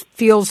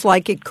feels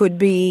like it could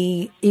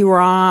be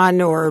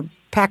Iran or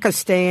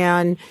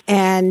Pakistan.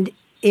 And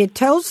it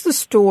tells the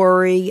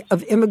story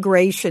of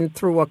immigration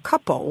through a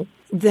couple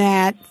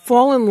that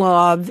fall in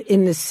love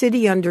in the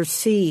city under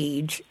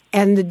siege,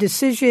 and the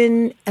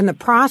decision and the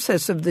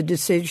process of the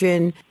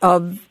decision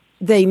of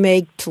they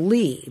make to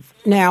leave.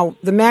 Now,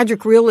 the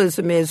magic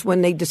realism is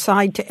when they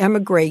decide to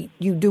emigrate,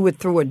 you do it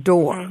through a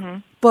door. Mm-hmm.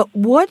 But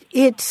what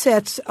it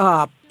sets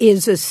up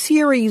is a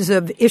series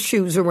of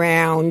issues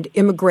around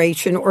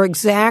immigration, or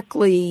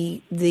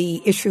exactly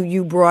the issue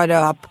you brought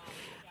up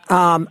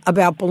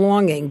about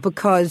belonging,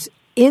 because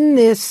in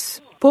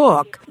this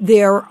book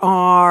there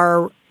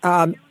are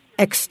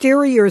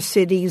exterior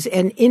cities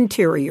and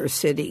interior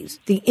cities.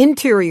 The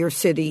interior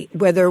city,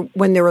 when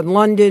they're in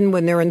London,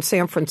 when they're in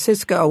San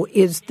Francisco,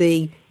 is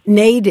the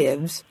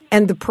natives,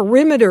 and the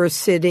perimeter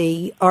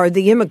city are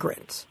the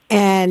immigrants.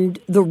 And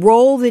the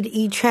role that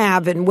each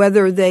have and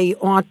whether they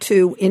ought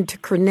to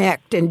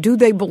interconnect, and do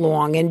they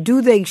belong, and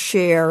do they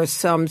share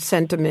some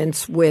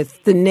sentiments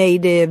with the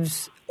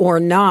natives or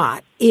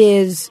not,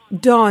 is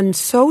done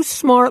so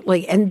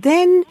smartly. And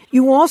then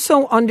you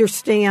also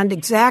understand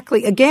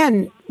exactly,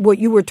 again, what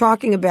you were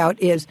talking about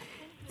is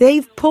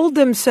they've pulled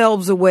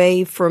themselves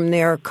away from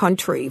their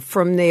country,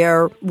 from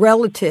their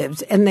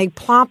relatives, and they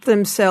plop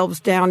themselves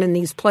down in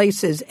these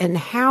places. And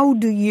how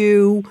do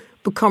you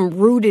become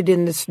rooted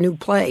in this new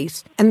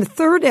place? And the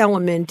third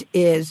element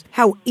is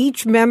how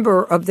each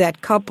member of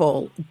that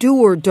couple do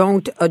or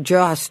don't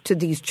adjust to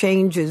these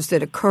changes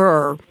that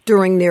occur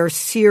during their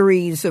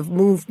series of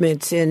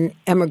movements in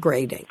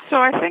emigrating. So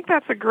I think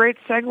that's a great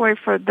segue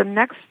for the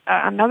next,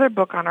 another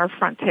book on our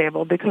front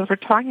table, because we're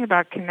talking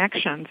about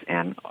connections.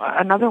 And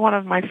another one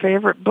of my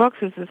favorite books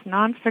is this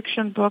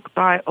nonfiction book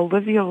by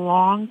Olivia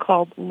Long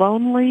called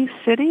Lonely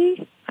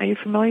City. Are you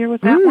familiar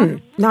with that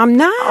one? No, I'm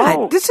not.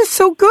 Oh. This is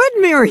so good,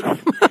 Miriam.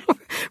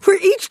 We're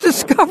each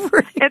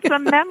discovering. It's a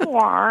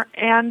memoir,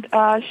 and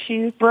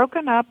she's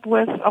broken up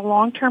with a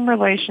long-term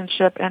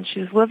relationship, and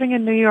she's living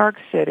in New York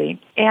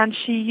City. And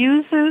she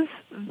uses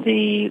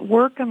the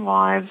work and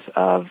lives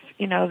of,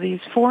 these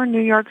 4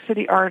 New York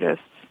City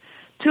artists,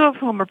 2 of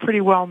whom are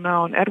pretty well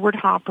known, Edward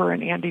Hopper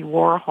and Andy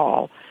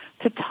Warhol,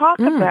 to talk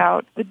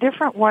about the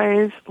different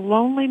ways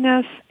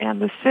loneliness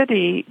and the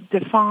city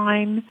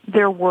define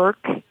their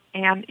work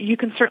And you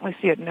can certainly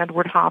see it in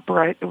Edward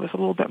Hopper. It was a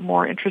little bit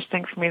more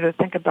interesting for me to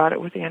think about it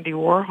with Andy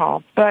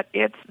Warhol. But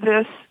it's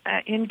this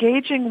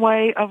engaging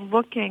way of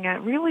looking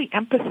at really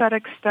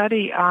empathetic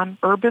study on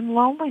urban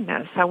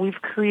loneliness, how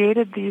we've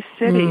created these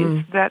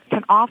cities that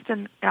can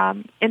often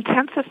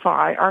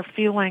intensify our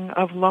feeling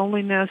of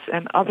loneliness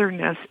and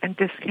otherness and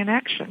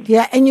disconnection.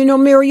 Yeah, and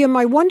Miriam,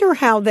 I wonder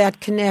how that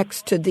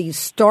connects to these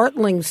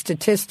startling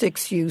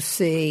statistics you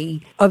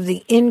see of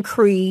the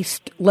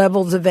increased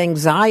levels of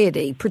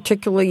anxiety,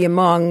 particularly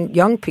among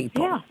young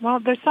people. Yeah, well,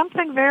 there's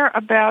something there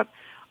about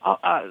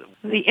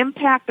the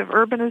impact of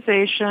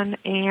urbanization,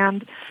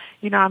 and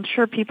I'm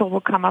sure people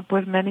will come up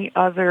with many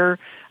other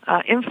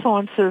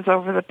influences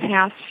over the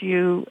past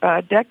few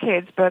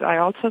decades, but I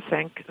also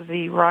think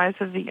the rise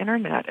of the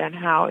Internet and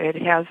how it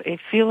has a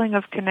feeling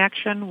of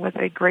connection with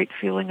a great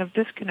feeling of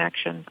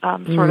disconnection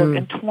sort of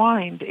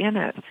entwined in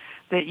it.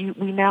 That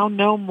we now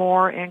know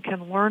more and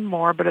can learn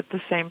more, but at the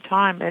same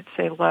time, it's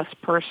a less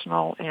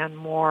personal and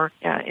more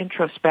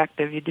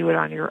introspective. You do it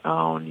on your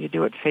own. You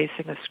do it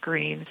facing a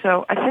screen.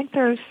 So I think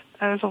there's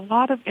a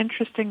lot of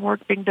interesting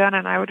work being done,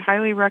 and I would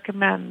highly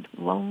recommend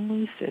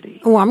Lonely City.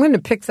 Oh, I'm going to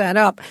pick that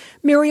up.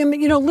 Miriam,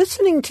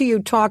 listening to you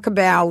talk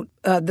about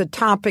the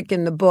topic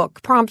in the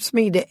book prompts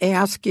me to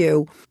ask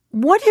you,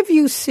 what have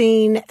you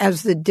seen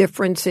as the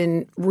difference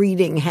in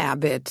reading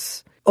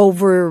habits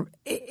over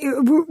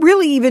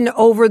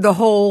the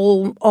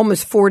whole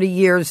almost 40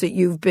 years that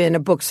you've been a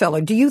bookseller?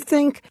 Do you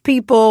think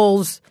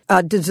people's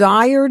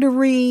desire to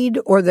read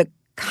or the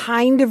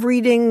kind of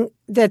reading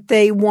that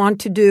they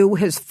want to do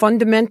has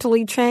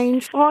fundamentally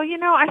changed? Well,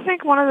 I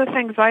think one of the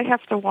things I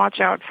have to watch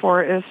out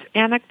for is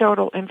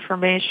anecdotal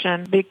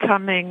information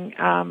becoming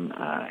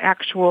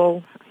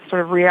actual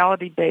sort of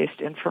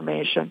reality-based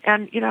information.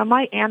 And,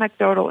 my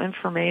anecdotal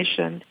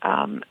information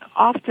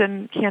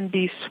often can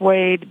be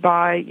swayed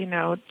by,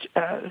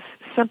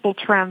 simple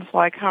trends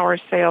like how are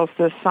sales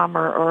this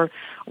summer, or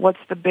what's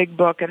the big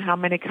book and how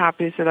many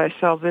copies did I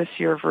sell this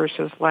year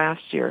versus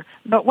last year.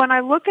 But when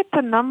I look at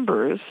the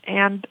numbers,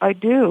 and I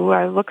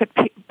look at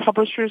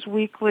Publishers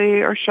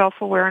Weekly or Shelf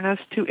Awareness,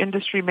 two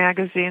industry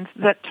magazines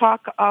that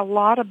talk a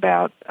lot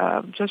about,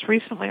 just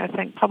recently I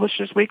think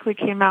Publishers Weekly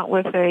came out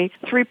with a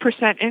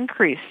 3%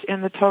 increase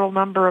in the total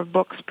number of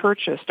books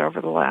purchased over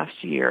the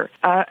last year,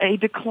 a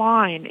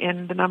decline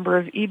in the number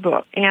of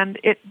ebooks. And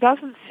it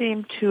doesn't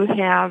seem to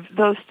have,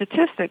 those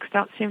statistics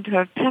don't seem to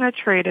have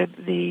penetrated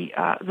the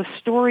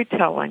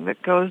storytelling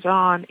that goes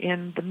on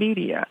in the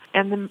media.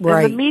 And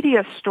the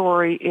media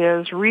story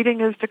is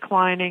reading is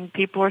declining,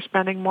 people are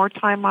spending more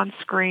time on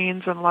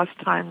screens and less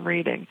time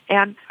reading.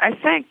 And I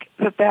think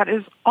that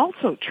is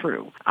also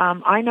true.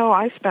 I know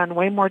I spend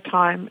way more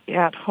time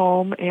at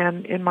home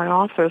and in my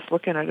office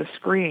looking at a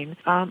screen.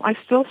 I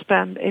still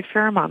spend a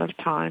fair amount of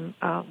time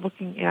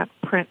looking at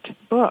print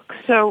books.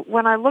 So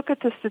when I look at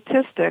the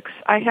statistics,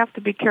 I have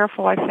to be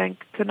careful, I think,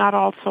 to not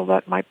also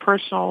let my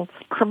personal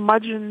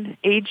curmudgeon,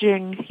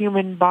 aging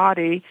human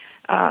body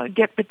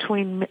get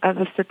between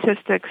the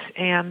statistics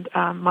and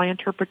my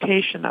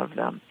interpretation of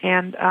them.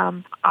 And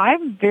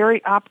I'm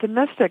very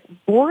optimistic.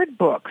 Board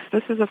books,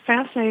 this is a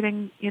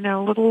fascinating,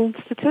 little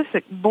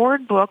statistic.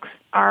 Board books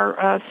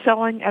are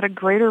selling at a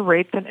greater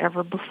rate than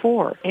ever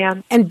before.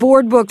 And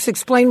board books,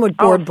 explain what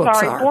board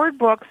books are. Board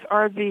books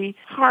are the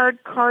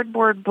hard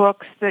cardboard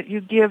books that you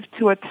give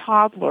to a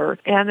toddler,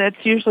 and it's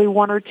usually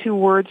 1 or 2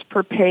 words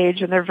per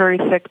page, and they're very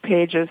thick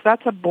pages.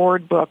 That's a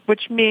board book,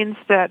 which means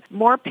that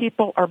more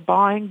people are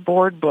buying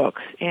board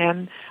books.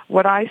 And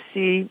what I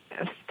see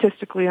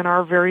statistically in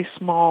our very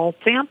small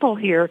sample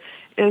here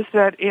is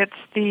that it's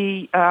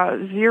the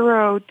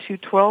 0 to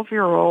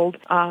 12-year-old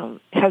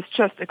has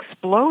just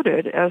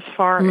exploded as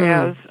far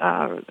as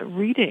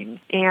reading.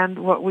 And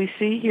what we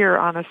see here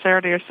on a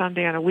Saturday or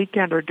Sunday on a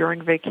weekend or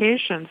during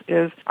vacations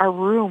is our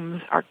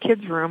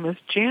kids' room is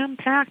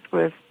jam-packed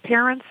with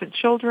parents and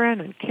children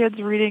and kids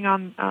reading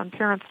on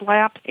parents'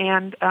 laps.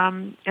 And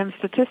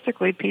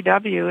statistically,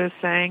 PW is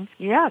saying,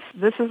 yes,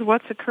 this is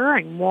what's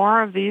occurring.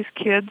 More of these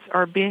kids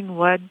are being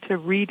led to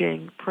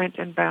reading print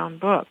and bound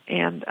books.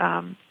 And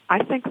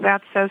I think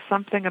that says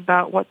something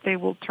about what they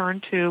will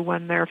turn to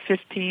when they're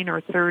 15 or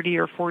 30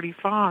 or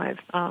 45.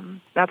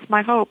 That's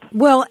my hope.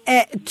 Well,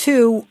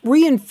 to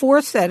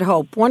reinforce that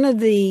hope, one of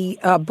the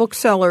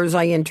booksellers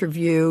I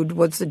interviewed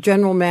was the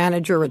general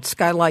manager at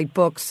Skylight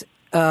Books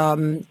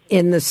in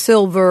the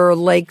Silver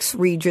Lakes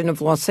region of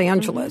Los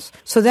Angeles.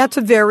 So that's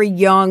a very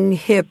young,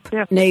 hip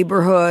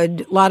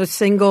neighborhood, a lot of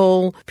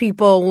single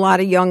people, a lot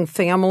of young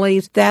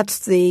families. That's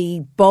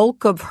the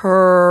bulk of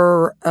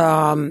her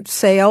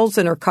sales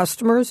and her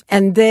customers,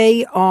 and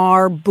they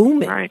are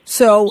booming. Right.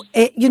 So,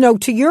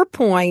 to your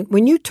point,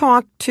 when you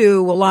talk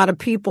to a lot of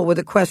people with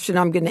a question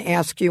I'm going to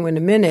ask you in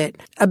a minute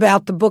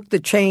about the book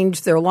that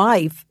changed their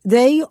life,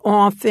 they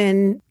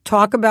often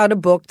talk about a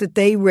book that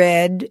they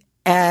read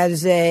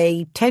as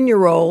a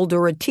 10-year-old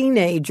or a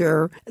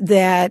teenager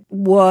that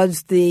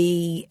was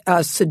the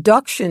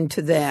seduction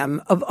to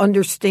them of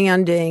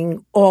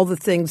understanding all the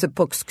things that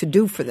books could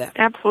do for them.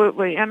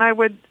 Absolutely. And I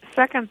would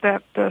second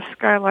that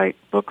Skylight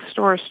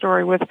Bookstore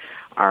story with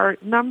our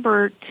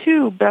number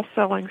 2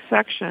 best-selling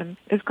section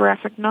is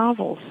graphic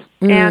novels.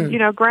 And,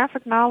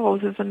 graphic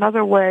novels is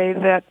another way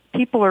that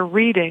people are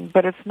reading,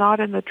 but it's not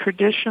in the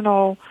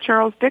traditional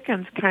Charles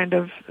Dickens kind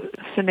of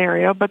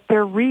scenario, but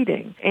they're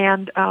reading.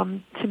 And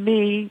to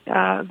me,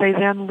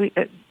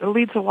 it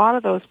leads a lot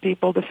of those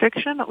people to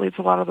fiction. It leads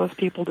a lot of those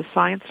people to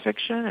science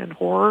fiction and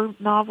horror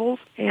novels.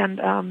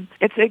 And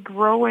it's a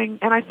growing,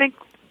 and I think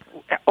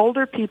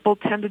older people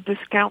tend to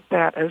discount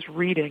that as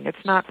reading.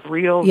 It's not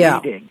real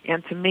reading.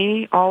 And to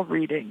me, all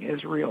reading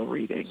is real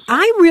reading.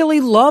 I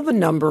really love a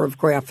number of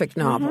graphic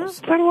novels.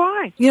 So do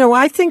I.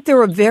 I think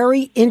they're a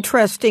very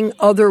interesting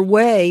other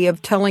way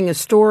of telling a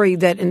story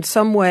that in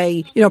some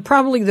way,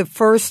 probably the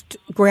first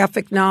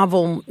graphic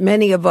novel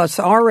many of us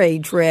our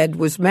age read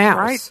was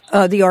Mouse,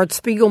 the Art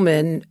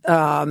Spiegelman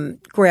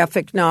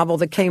graphic novel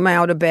that came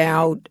out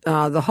about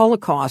the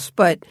Holocaust.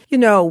 But,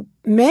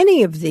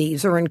 many of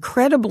these are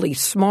incredibly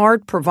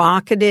smart,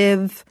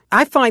 provocative.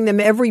 I find them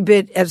every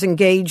bit as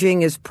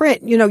engaging as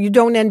print. You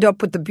don't end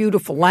up with the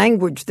beautiful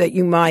language that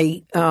you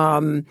might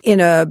in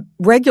a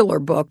regular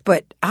book,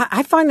 but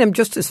I find them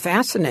just as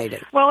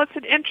fascinating. Well, it's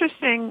an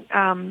interesting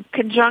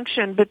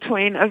conjunction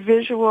between a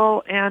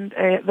visual and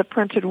the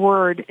printed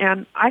word,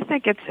 and I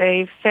think it's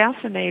a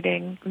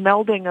fascinating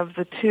melding of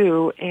the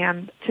two,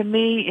 and to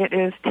me it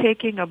is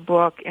taking a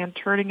book and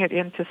turning it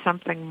into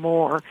something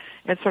more.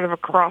 It's sort of a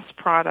cross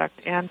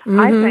product, and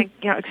I think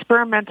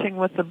experimenting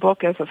with the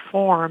book as a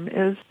form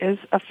is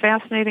a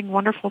fascinating,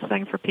 wonderful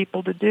thing for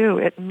people to do.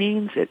 It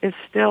means it is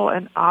still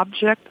an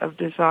object of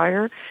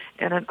desire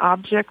and an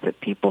object that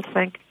people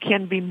think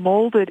can be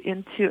molded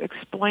into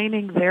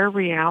explaining their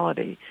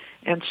reality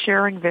and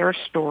sharing their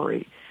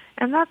story.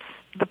 And that's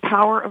the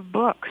power of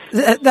books.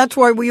 That's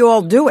why we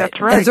all do it,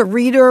 that's right, as a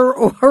reader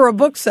or a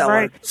bookseller.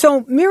 Right.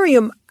 So,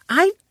 Miriam,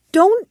 I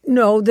don't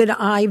know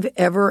that I've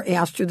ever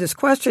asked you this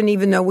question,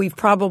 even though we've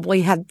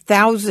probably had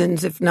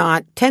thousands, if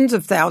not tens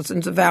of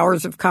thousands of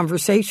hours of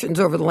conversations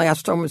over the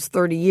last almost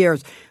 30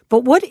 years.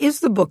 But what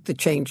is the book that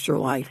changed your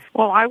life?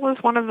 Well, I was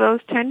one of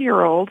those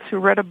 10-year-olds who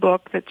read a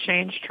book that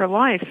changed her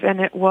life, and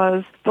it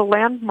was the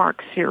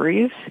Landmark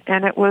series,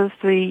 and it was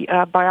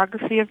the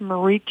biography of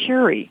Marie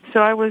Curie. So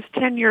I was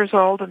 10 years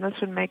old, and this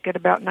would make it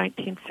about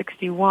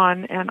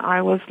 1961, and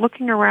I was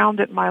looking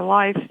around at my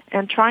life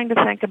and trying to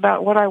think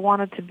about what I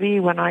wanted to be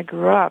when I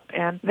grew up.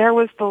 And there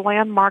was the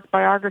Landmark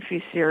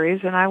biography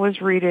series, and I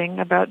was reading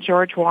about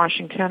George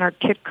Washington or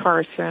Kit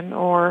Carson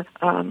or,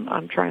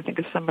 I'm trying to think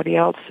of somebody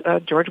else,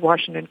 George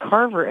Washington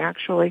Carver,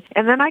 actually.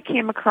 And then I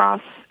came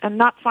across, and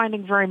not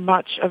finding very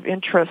much of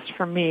interest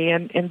for me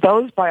in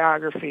those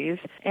biographies,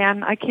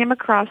 and I came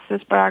across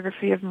this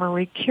biography of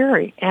Marie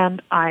Curie, and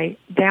I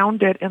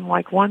downed it in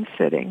like one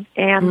sitting.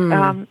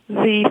 And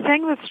the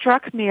thing that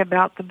struck me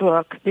about the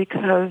book,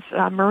 because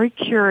Marie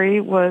Curie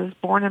was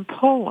born in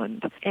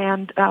Poland,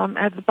 and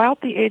at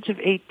about the age of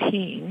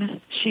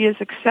 18, she is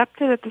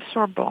accepted at the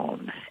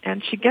Sorbonne,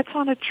 and she gets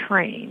on a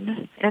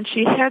train, and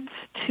she heads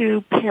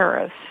to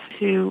Paris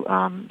to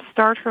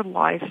start her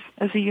life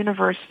as a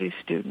university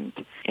student.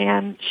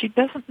 And she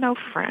doesn't know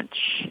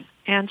French,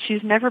 and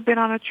she's never been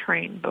on a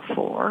train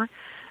before.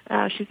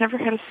 She's never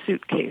had a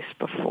suitcase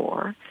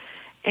before.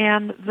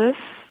 And this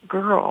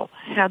girl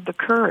had the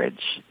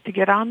courage to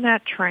get on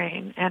that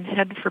train and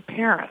head for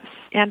Paris.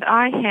 And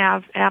I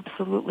have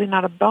absolutely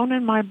not a bone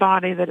in my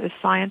body that is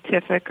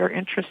scientific or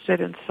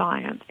interested in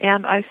science.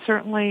 And I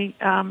certainly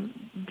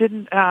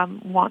didn't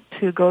want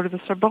to go to the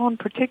Sorbonne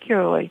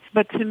particularly.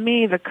 But to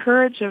me, the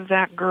courage of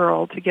that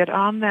girl to get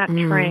on that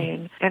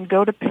train and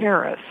go to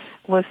Paris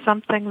was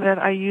something that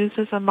I use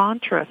as a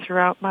mantra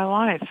throughout my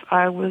life.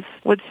 I would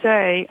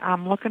say,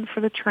 I'm looking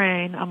for the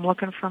train, I'm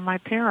looking for my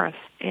Paris.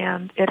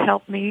 And it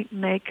helped me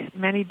make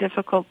many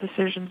difficult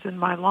decisions in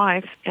my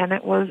life, and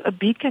it was a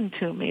beacon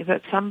to me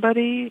that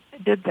somebody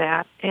did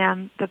that,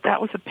 and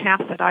that was a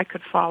path that I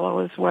could follow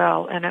as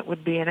well, and it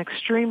would be an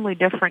extremely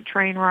different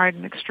train ride,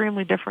 an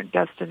extremely different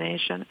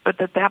destination, but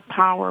that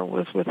power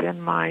was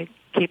within my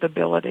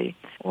capability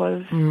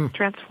was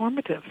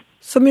transformative.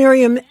 So,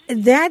 Miriam,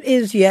 that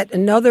is yet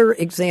another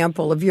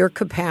example of your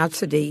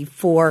capacity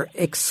for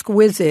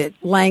exquisite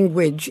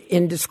language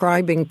in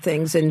describing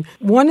things. And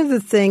one of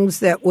the things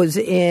that was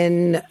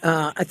in,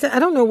 I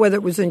don't know whether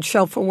it was in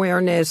Shelf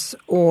Awareness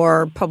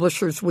or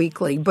Publishers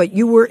Weekly, but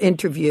you were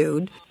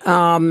interviewed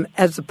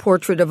as a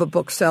portrait of a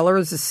bookseller,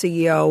 as the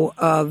CEO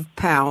of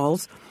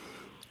Powell's.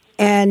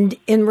 And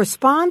in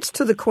response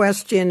to the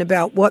question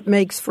about what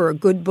makes for a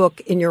good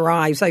book in your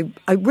eyes, I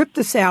ripped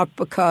this out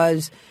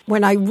because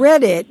when I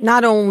read it,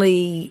 not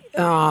only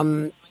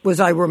was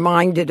I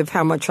reminded of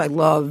how much I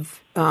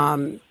love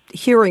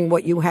hearing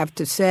what you have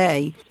to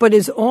say, but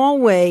as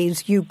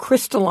always, you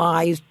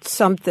crystallized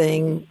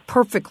something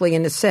perfectly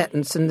in a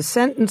sentence. And the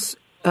sentence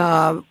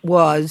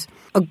was,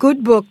 a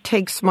good book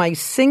takes my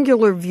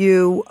singular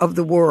view of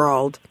the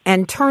world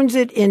and turns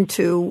it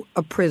into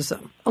a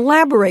prism.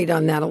 Elaborate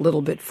on that a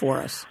little bit for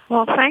us.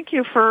 Well, thank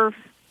you for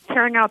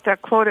carrying out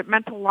that quote, it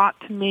meant a lot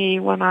to me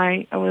when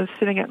I was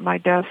sitting at my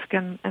desk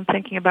and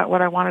thinking about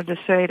what I wanted to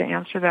say to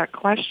answer that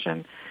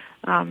question.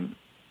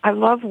 I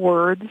love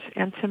words,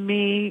 and to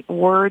me,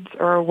 words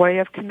are a way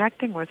of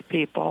connecting with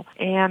people.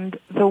 And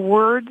the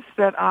words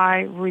that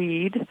I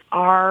read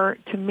are,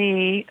 to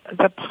me,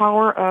 the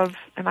power of,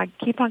 and I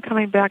keep on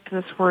coming back to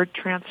this word,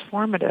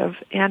 transformative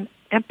and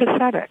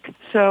empathetic.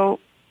 So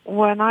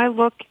when I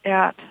look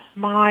at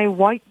my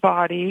white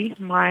body,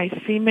 my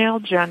female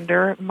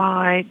gender,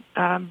 my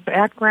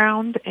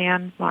background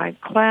and my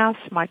class,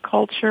 my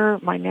culture,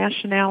 my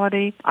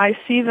nationality, I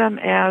see them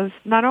as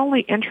not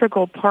only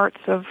integral parts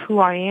of who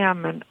I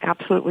am and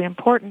absolutely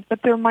important, but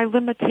they're my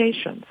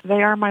limitations.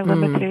 They are my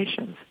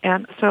limitations.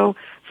 And so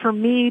for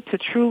me to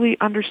truly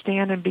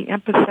understand and be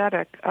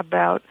empathetic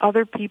about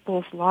other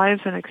people's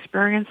lives and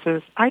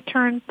experiences, I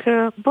turn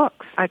to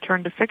books. I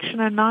turn to fiction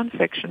and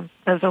nonfiction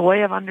as a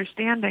way of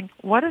understanding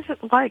what is it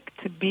like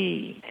to be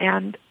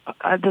and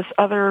this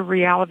other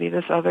reality,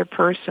 this other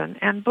person.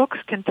 And books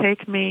can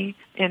take me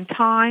in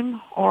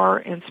time or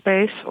in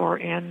space or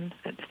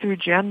through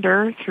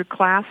gender, through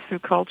class, through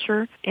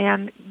culture,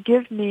 and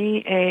give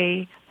me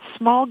a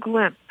small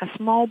glimpse, a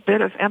small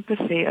bit of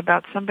empathy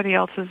about somebody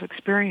else's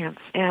experience.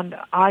 And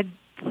I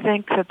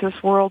think that this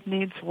world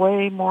needs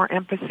way more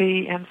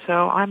empathy, and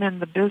so I'm in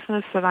the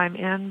business that I'm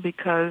in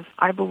because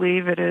I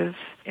believe it is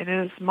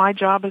my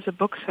job as a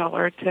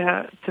bookseller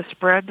to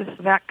spread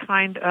that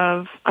kind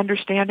of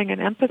understanding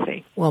and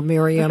empathy. Well,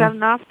 Miriam, is that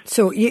enough?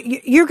 So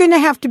you're going to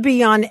have to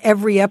be on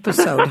every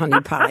episode, Honey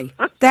Pie.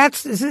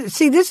 This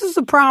is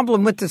the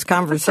problem with this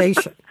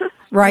conversation.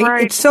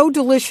 Right? It's so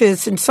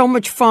delicious and so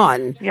much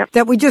fun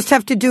that we just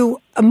have to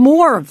do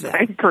more of them.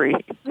 I agree.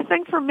 The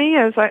thing for me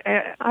is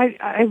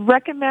I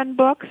recommend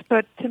books,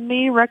 but to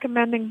me,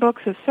 recommending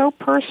books is so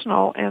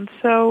personal and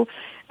so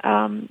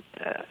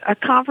a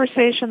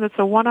conversation that's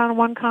a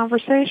one-on-one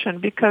conversation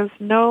because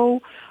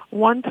no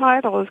one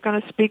title is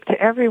going to speak to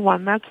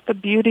everyone. That's the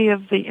beauty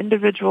of the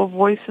individual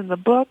voice in the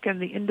book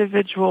and the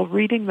individual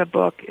reading the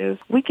book is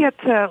we get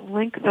to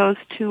link those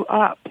two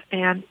up,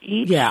 and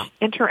each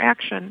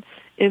interaction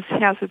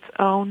has its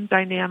own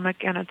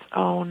dynamic and its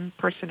own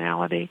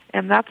personality.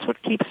 And that's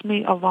what keeps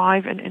me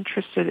alive and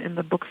interested in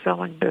the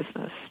book-selling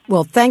business.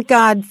 Well, thank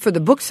God for the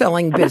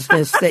book-selling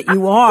business that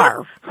you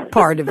are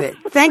part of it.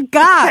 Thank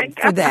God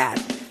for that.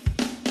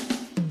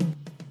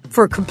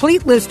 For a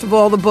complete list of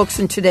all the books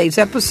in today's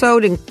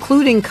episode,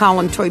 including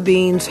Colin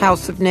Toybeen's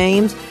House of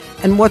Names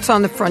and what's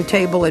on the front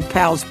table at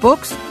Pal's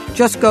Books,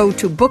 just go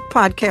to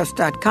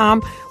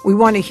bookpodcast.com. We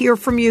want to hear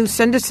from you.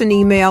 Send us an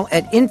email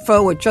at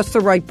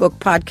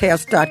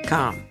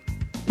info@justtherightbookpodcast.com.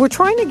 We're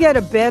trying to get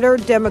a better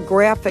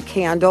demographic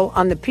handle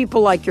on the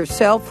people like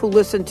yourself who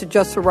listen to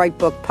Just the Right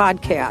Book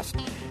podcast.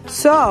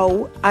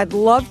 So I'd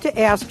love to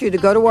ask you to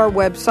go to our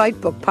website,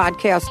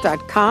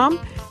 bookpodcast.com,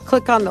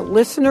 click on the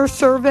listener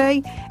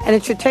survey, and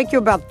it should take you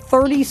about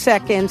 30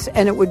 seconds,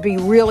 and it would be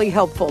really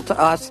helpful to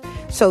us.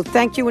 So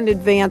thank you in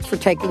advance for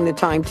taking the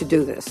time to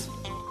do this.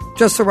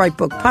 Just the Right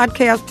Book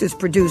podcast is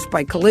produced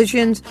by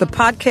Collisions, the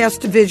podcast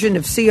division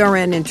of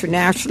CRN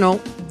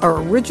International.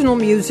 Our original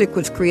music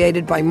was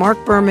created by Mark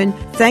Berman.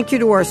 Thank you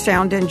to our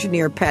sound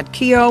engineer, Pat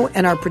Keogh,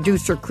 and our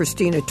producer,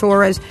 Christina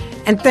Torres.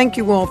 And thank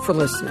you all for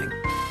listening.